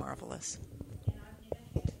think that's marvelous.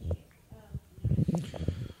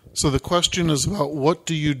 So the question is about what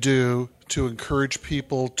do you do to encourage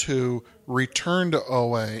people to return to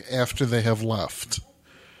OA after they have left?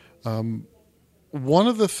 One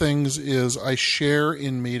of the things is I share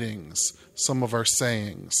in meetings some of our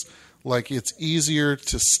sayings, like it's easier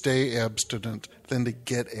to stay abstinent than to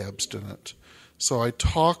get abstinent. So I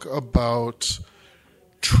talk about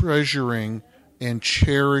treasuring and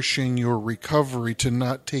cherishing your recovery, to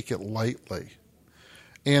not take it lightly.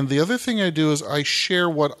 And the other thing I do is I share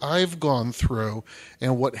what I've gone through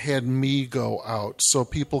and what had me go out, so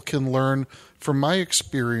people can learn from my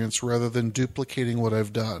experience rather than duplicating what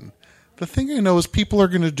I've done. The thing I know is people are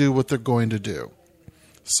going to do what they're going to do.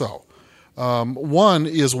 So one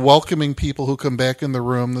is welcoming people who come back in the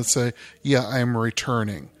room that say, yeah, I'm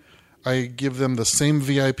returning. I give them the same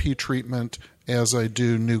VIP treatment as I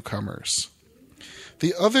do newcomers.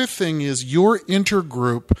 The other thing is your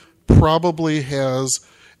intergroup probably has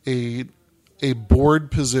a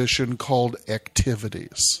board position called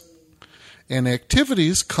activities. And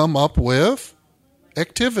activities come up with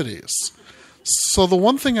activities. So the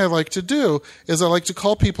one thing I like to do is I like to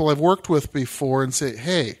call people I've worked with before and say,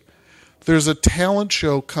 hey, there's a talent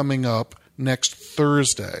show coming up next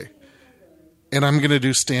Thursday, and I'm going to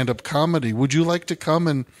do stand-up comedy. Would you like to come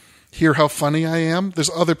and hear how funny I am?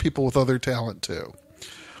 There's other people with other talent, too.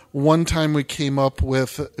 One time we came up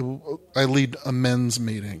with, I lead a men's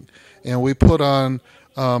meeting, and we put on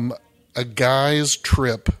a guy's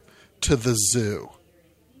trip to the zoo.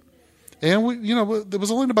 And there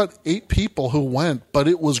was only about 8 people who went, but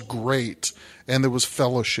it was great, and there was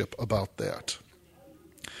fellowship about that.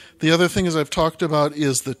 The other thing, as I've talked about,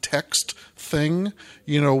 is the text thing,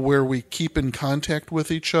 where we keep in contact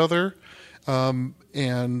with each other.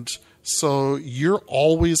 And so you're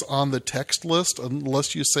always on the text list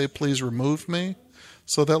unless you say, please remove me.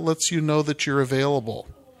 So that lets you know that you're available.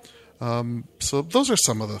 So those are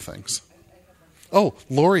some of the things. Oh,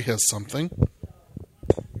 Lori has something.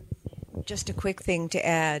 Just a quick thing to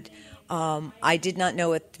add. I did not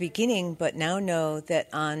know at the beginning, but now know that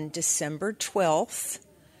on December 12th,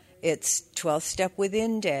 it's 12th Step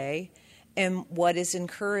Within Day, and what is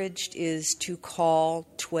encouraged is to call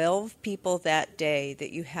 12 people that day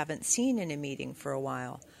that you haven't seen in a meeting for a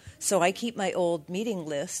while. So I keep my old meeting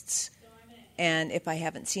lists, and if I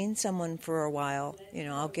haven't seen someone for a while,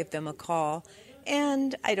 I'll give them a call,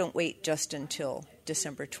 and I don't wait just until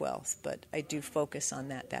December 12th, but I do focus on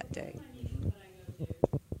that day.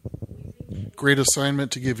 Great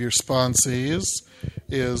assignment to give your sponsees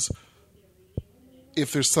is,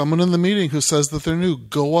 if there's someone in the meeting who says that they're new,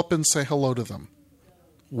 go up and say hello to them.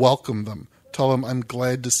 Welcome them. Tell them, I'm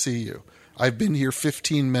glad to see you. I've been here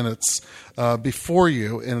 15 minutes before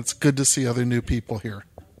you, and it's good to see other new people here.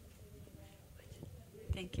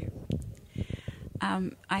 Thank you.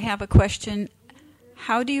 I have a question.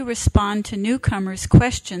 How do you respond to newcomers'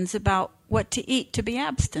 questions about what to eat to be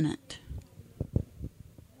abstinent?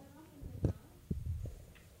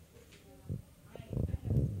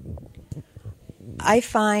 I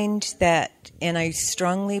find that, and I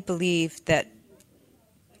strongly believe that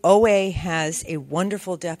OA has a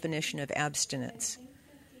wonderful definition of abstinence,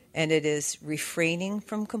 and it is refraining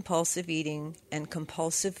from compulsive eating and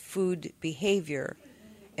compulsive food behavior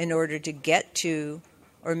in order to get to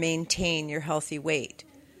or maintain your healthy weight.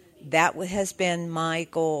 That has been my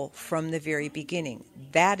goal from the very beginning.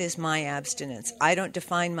 That is my abstinence. I don't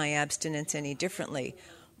define my abstinence any differently.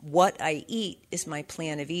 What I eat is my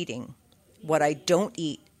plan of eating. What I don't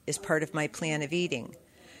eat is part of my plan of eating.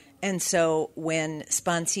 And so when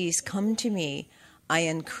sponsees come to me, I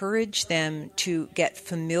encourage them to get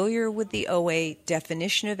familiar with the OA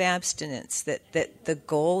definition of abstinence, that the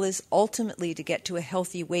goal is ultimately to get to a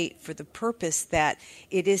healthy weight for the purpose that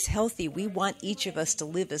it is healthy. We want each of us to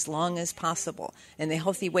live as long as possible. And the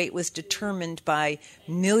healthy weight was determined by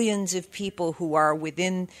millions of people who are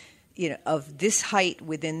within of this height,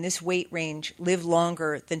 within this weight range, live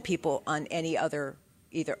longer than people on any other,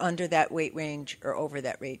 either under that weight range or over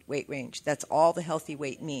that weight range. That's all the healthy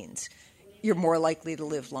weight means. You're more likely to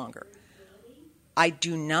live longer. I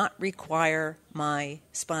do not require my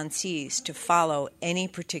sponsees to follow any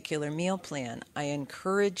particular meal plan. I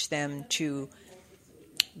encourage them to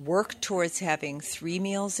work towards having 3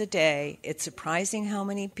 meals a day. It's surprising how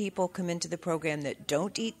many people come into the program that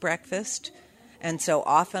don't eat breakfast. And so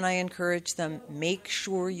often I encourage them, make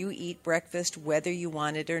sure you eat breakfast whether you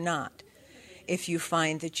want it or not. If you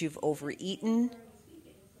find that you've overeaten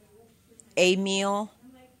a meal,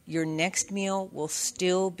 your next meal will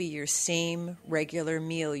still be your same regular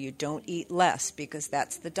meal. You don't eat less because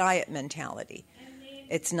that's the diet mentality.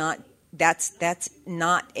 It's not,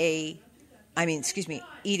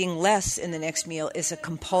 eating less in the next meal is a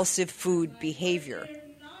compulsive food behavior.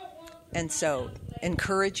 And so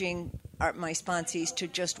encouraging my sponsees to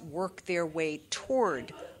just work their way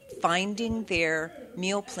toward finding their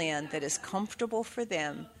meal plan that is comfortable for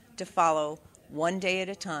them to follow one day at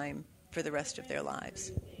a time for the rest of their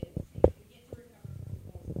lives.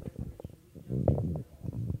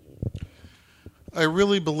 I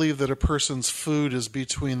really believe that a person's food is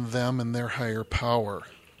between them and their higher power.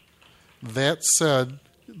 That said,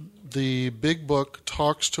 the big book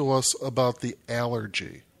talks to us about the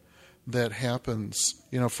allergy that happens.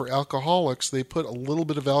 For alcoholics, they put a little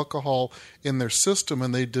bit of alcohol in their system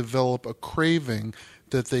and they develop a craving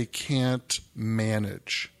that they can't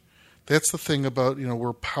manage. That's the thing about,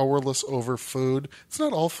 we're powerless over food. It's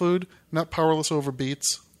not all food, not powerless over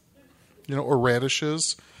beets, or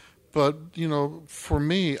radishes. But, for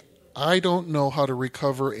me, I don't know how to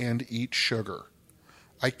recover and eat sugar.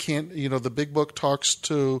 I can't, the big book talks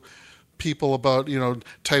to people about,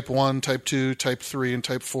 type 1, type 2, type 3, and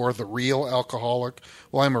type 4, the real alcoholic.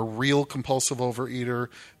 Well, I'm a real compulsive overeater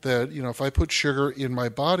that, if I put sugar in my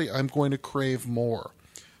body, I'm going to crave more.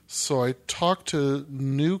 So I talk to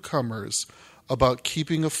newcomers about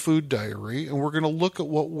keeping a food diary, and we're going to look at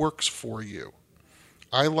what works for you.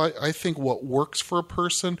 I think what works for a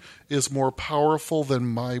person is more powerful than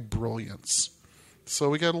my brilliance. So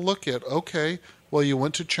we got to look at, okay, well, you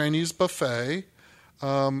went to Chinese buffet.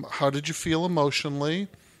 How did you feel emotionally?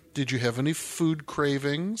 Did you have any food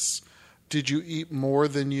cravings? Did you eat more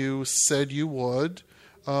than you said you would?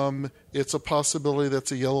 It's a possibility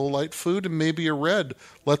that's a yellow light food and maybe a red.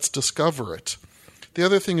 Let's discover it. The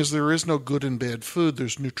other thing is there is no good and bad food.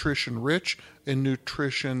 There's nutrition rich and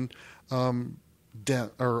nutrition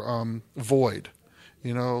void.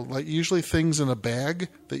 Like usually things in a bag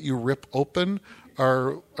that you rip open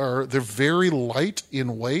they're very light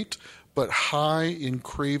in weight, but high in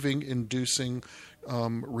craving-inducing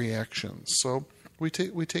reactions. So we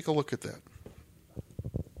take a look at that.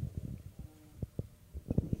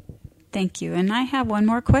 Thank you. And I have one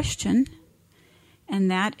more question,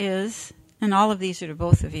 and that is, and all of these are to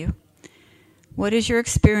both of you, what is your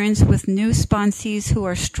experience with new sponsees who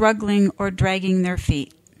are struggling or dragging their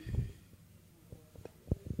feet?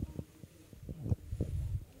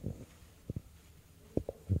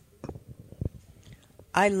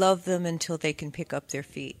 I love them until they can pick up their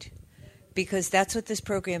feet, because that's what this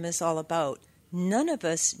program is all about. None of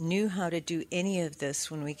us knew how to do any of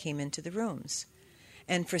this when we came into the rooms.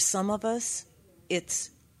 And for some of us, it's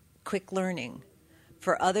quick learning.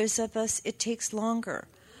 For others of us, it takes longer.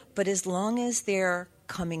 But as long as they're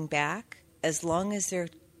coming back, as long as they're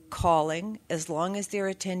calling, as long as they're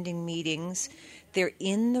attending meetings, they're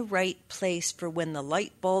in the right place for when the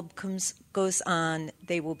light bulb goes on,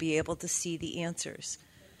 they will be able to see the answers.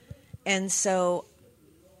 And so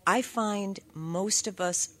I find most of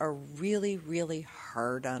us are really, really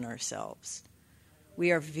hard on ourselves.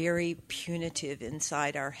 We are very punitive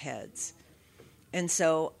inside our heads. And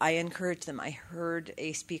so I encourage them. I heard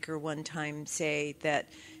a speaker one time say that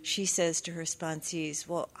she says to her sponsees,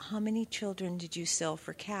 well, how many children did you sell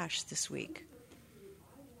for cash this week?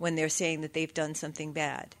 When they're saying that they've done something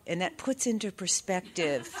bad. And that puts into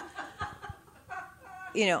perspective,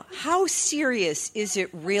 how serious is it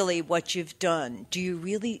really what you've done? Do you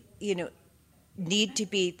really, need to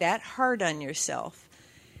be that hard on yourself?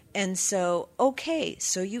 And so, okay,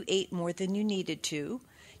 so you ate more than you needed to.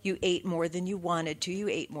 You ate more than you wanted to. You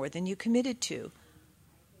ate more than you committed to.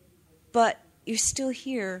 But you're still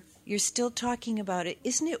here. You're still talking about it.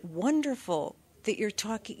 Isn't it wonderful that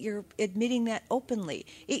you're admitting that openly?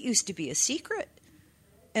 It used to be a secret.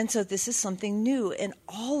 And so this is something new. And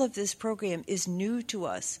all of this program is new to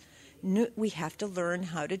us. We have to learn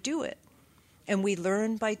how to do it. And we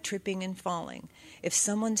learn by tripping and falling. If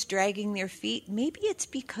someone's dragging their feet, maybe it's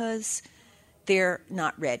because they're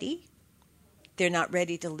not ready. They're not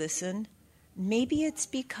ready to listen. Maybe it's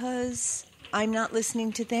because I'm not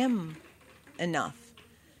listening to them enough.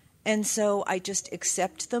 And so I just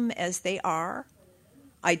accept them as they are.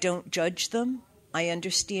 I don't judge them. I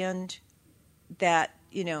understand that,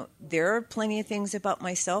 there are plenty of things about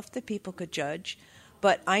myself that people could judge,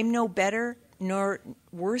 but I'm no better nor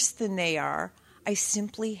worse than they are. I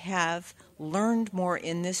simply have learned more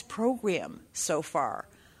in this program so far.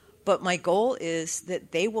 But my goal is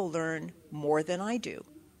that they will learn more than I do.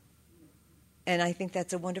 And I think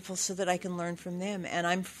that's a wonderful, so that I can learn from them. And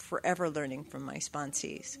I'm forever learning from my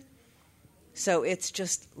sponsees. So it's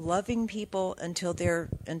just loving people until they're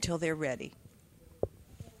ready.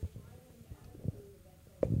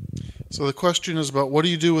 So the question is about what do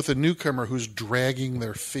you do with a newcomer who's dragging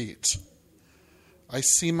their feet? I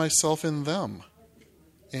see myself in them.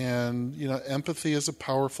 And, empathy is a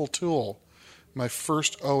powerful tool. My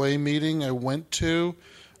first OA meeting I went to,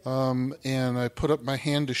 and I put up my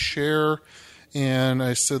hand to share, and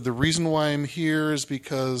I said, the reason why I'm here is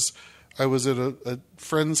because I was at a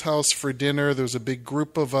friend's house for dinner. There was a big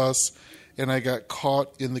group of us, and I got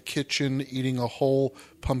caught in the kitchen eating a whole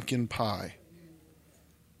pumpkin pie.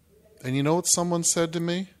 And you know what someone said to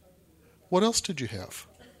me? What else did you have?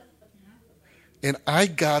 And I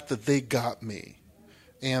got that they got me,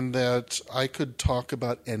 and that I could talk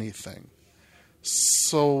about anything.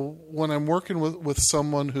 So when I'm working with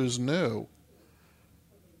someone who's new,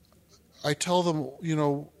 I tell them,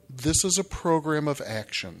 this is a program of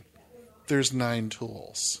action. There's 9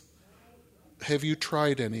 tools. Have you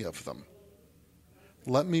tried any of them?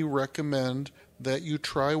 Let me recommend that you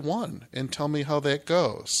try one and tell me how that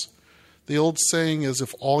goes. The old saying is,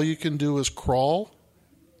 if all you can do is crawl,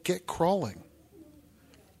 get crawling.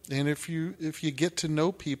 And if you get to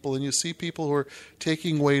know people and you see people who are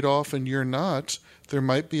taking weight off and you're not, there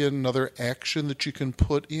might be another action that you can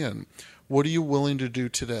put in. What are you willing to do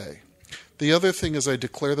today? The other thing is I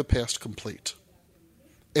declare the past complete.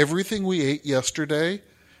 Everything we ate yesterday,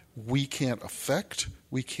 we can't affect,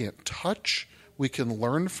 we can't touch, we can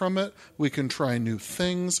learn from it, we can try new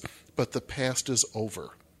things, but the past is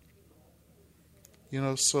over.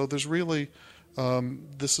 So there's really,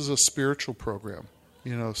 this is a spiritual program.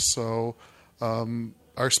 So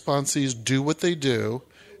our sponsees do what they do,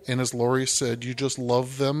 and as Lori said, you just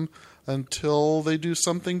love them until they do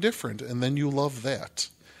something different, and then you love that.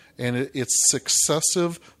 And it's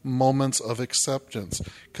successive moments of acceptance,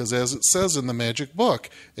 because as it says in the magic book,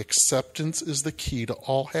 acceptance is the key to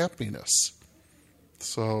all happiness.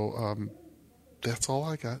 So that's all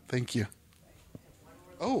I got. Thank you.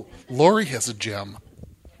 Oh, Lori has a gem.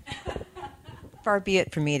 Far be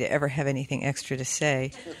it for me to ever have anything extra to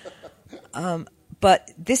say.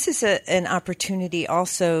 But this is an opportunity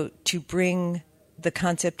also to bring the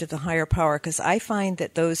concept of the higher power, because I find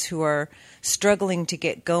that those who are struggling to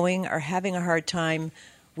get going are having a hard time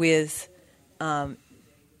with, I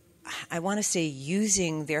want to say,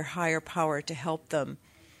 using their higher power to help them.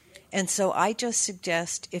 And so I just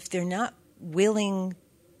suggest, if they're not willing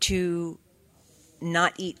to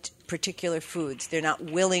not eat particular foods, they're not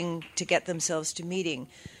willing to get themselves to meeting,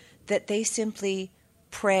 that they simply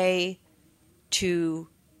pray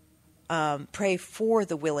for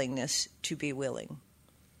the willingness to be willing.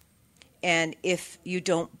 And if you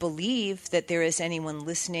don't believe that there is anyone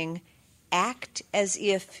listening, act as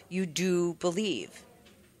if you do believe.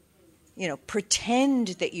 Pretend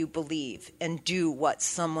that you believe and do what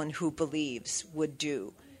someone who believes would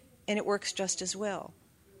do. And it works just as well.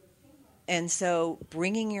 And so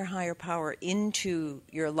bringing your higher power into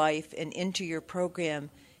your life and into your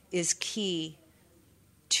program is key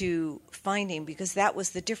to finding, because that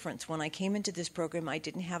was the difference. When I came into this program, I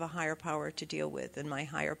didn't have a higher power to deal with, and my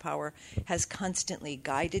higher power has constantly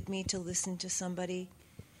guided me to listen to somebody,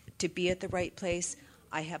 to be at the right place.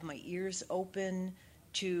 I have my ears open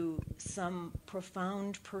to some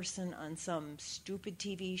profound person on some stupid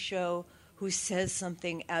TV show who says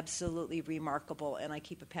something absolutely remarkable, and I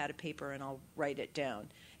keep a pad of paper and I'll write it down,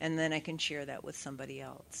 and then I can share that with somebody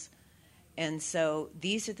else. And so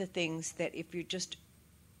these are the things that, if you're just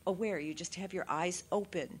aware, you just have your eyes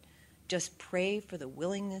open, just pray for the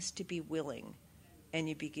willingness to be willing, and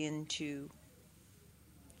you begin to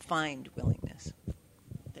find willingness.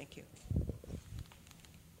 Thank you.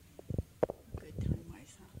 Good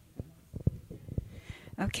time-wise,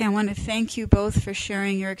 huh? Okay, I want to thank you both for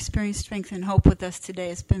sharing your experience, strength, and hope with us today.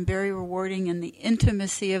 It's been very rewarding, and the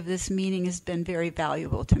intimacy of this meeting has been very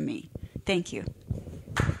valuable to me. Thank you.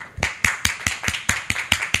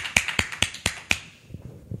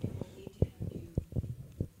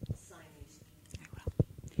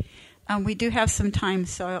 We do have some time,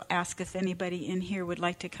 so I'll ask if anybody in here would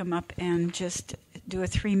like to come up and just do a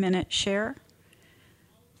 3-minute share.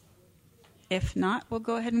 If not, we'll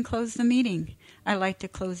go ahead and close the meeting. I like to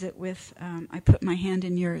close it with, I put my hand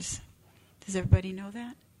in yours. Does everybody know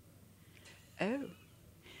that? Oh.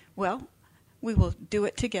 Well, we will do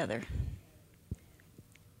it together.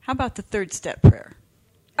 How about the third step prayer?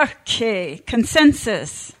 Okay,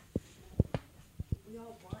 consensus. We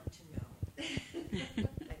all want to know.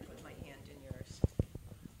 I put my hand in yours.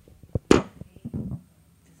 God,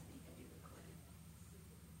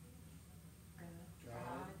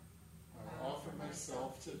 I offer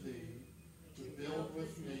myself to Thee, to build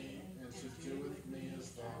with me and to do with me as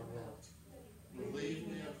Thou wilt. Relieve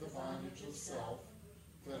me of the bondage of self,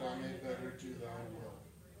 that I may better do Thy will.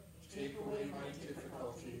 Take away my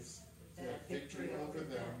difficulties, that victory over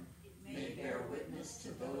them may bear witness to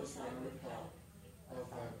those I would help of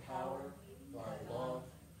Thy power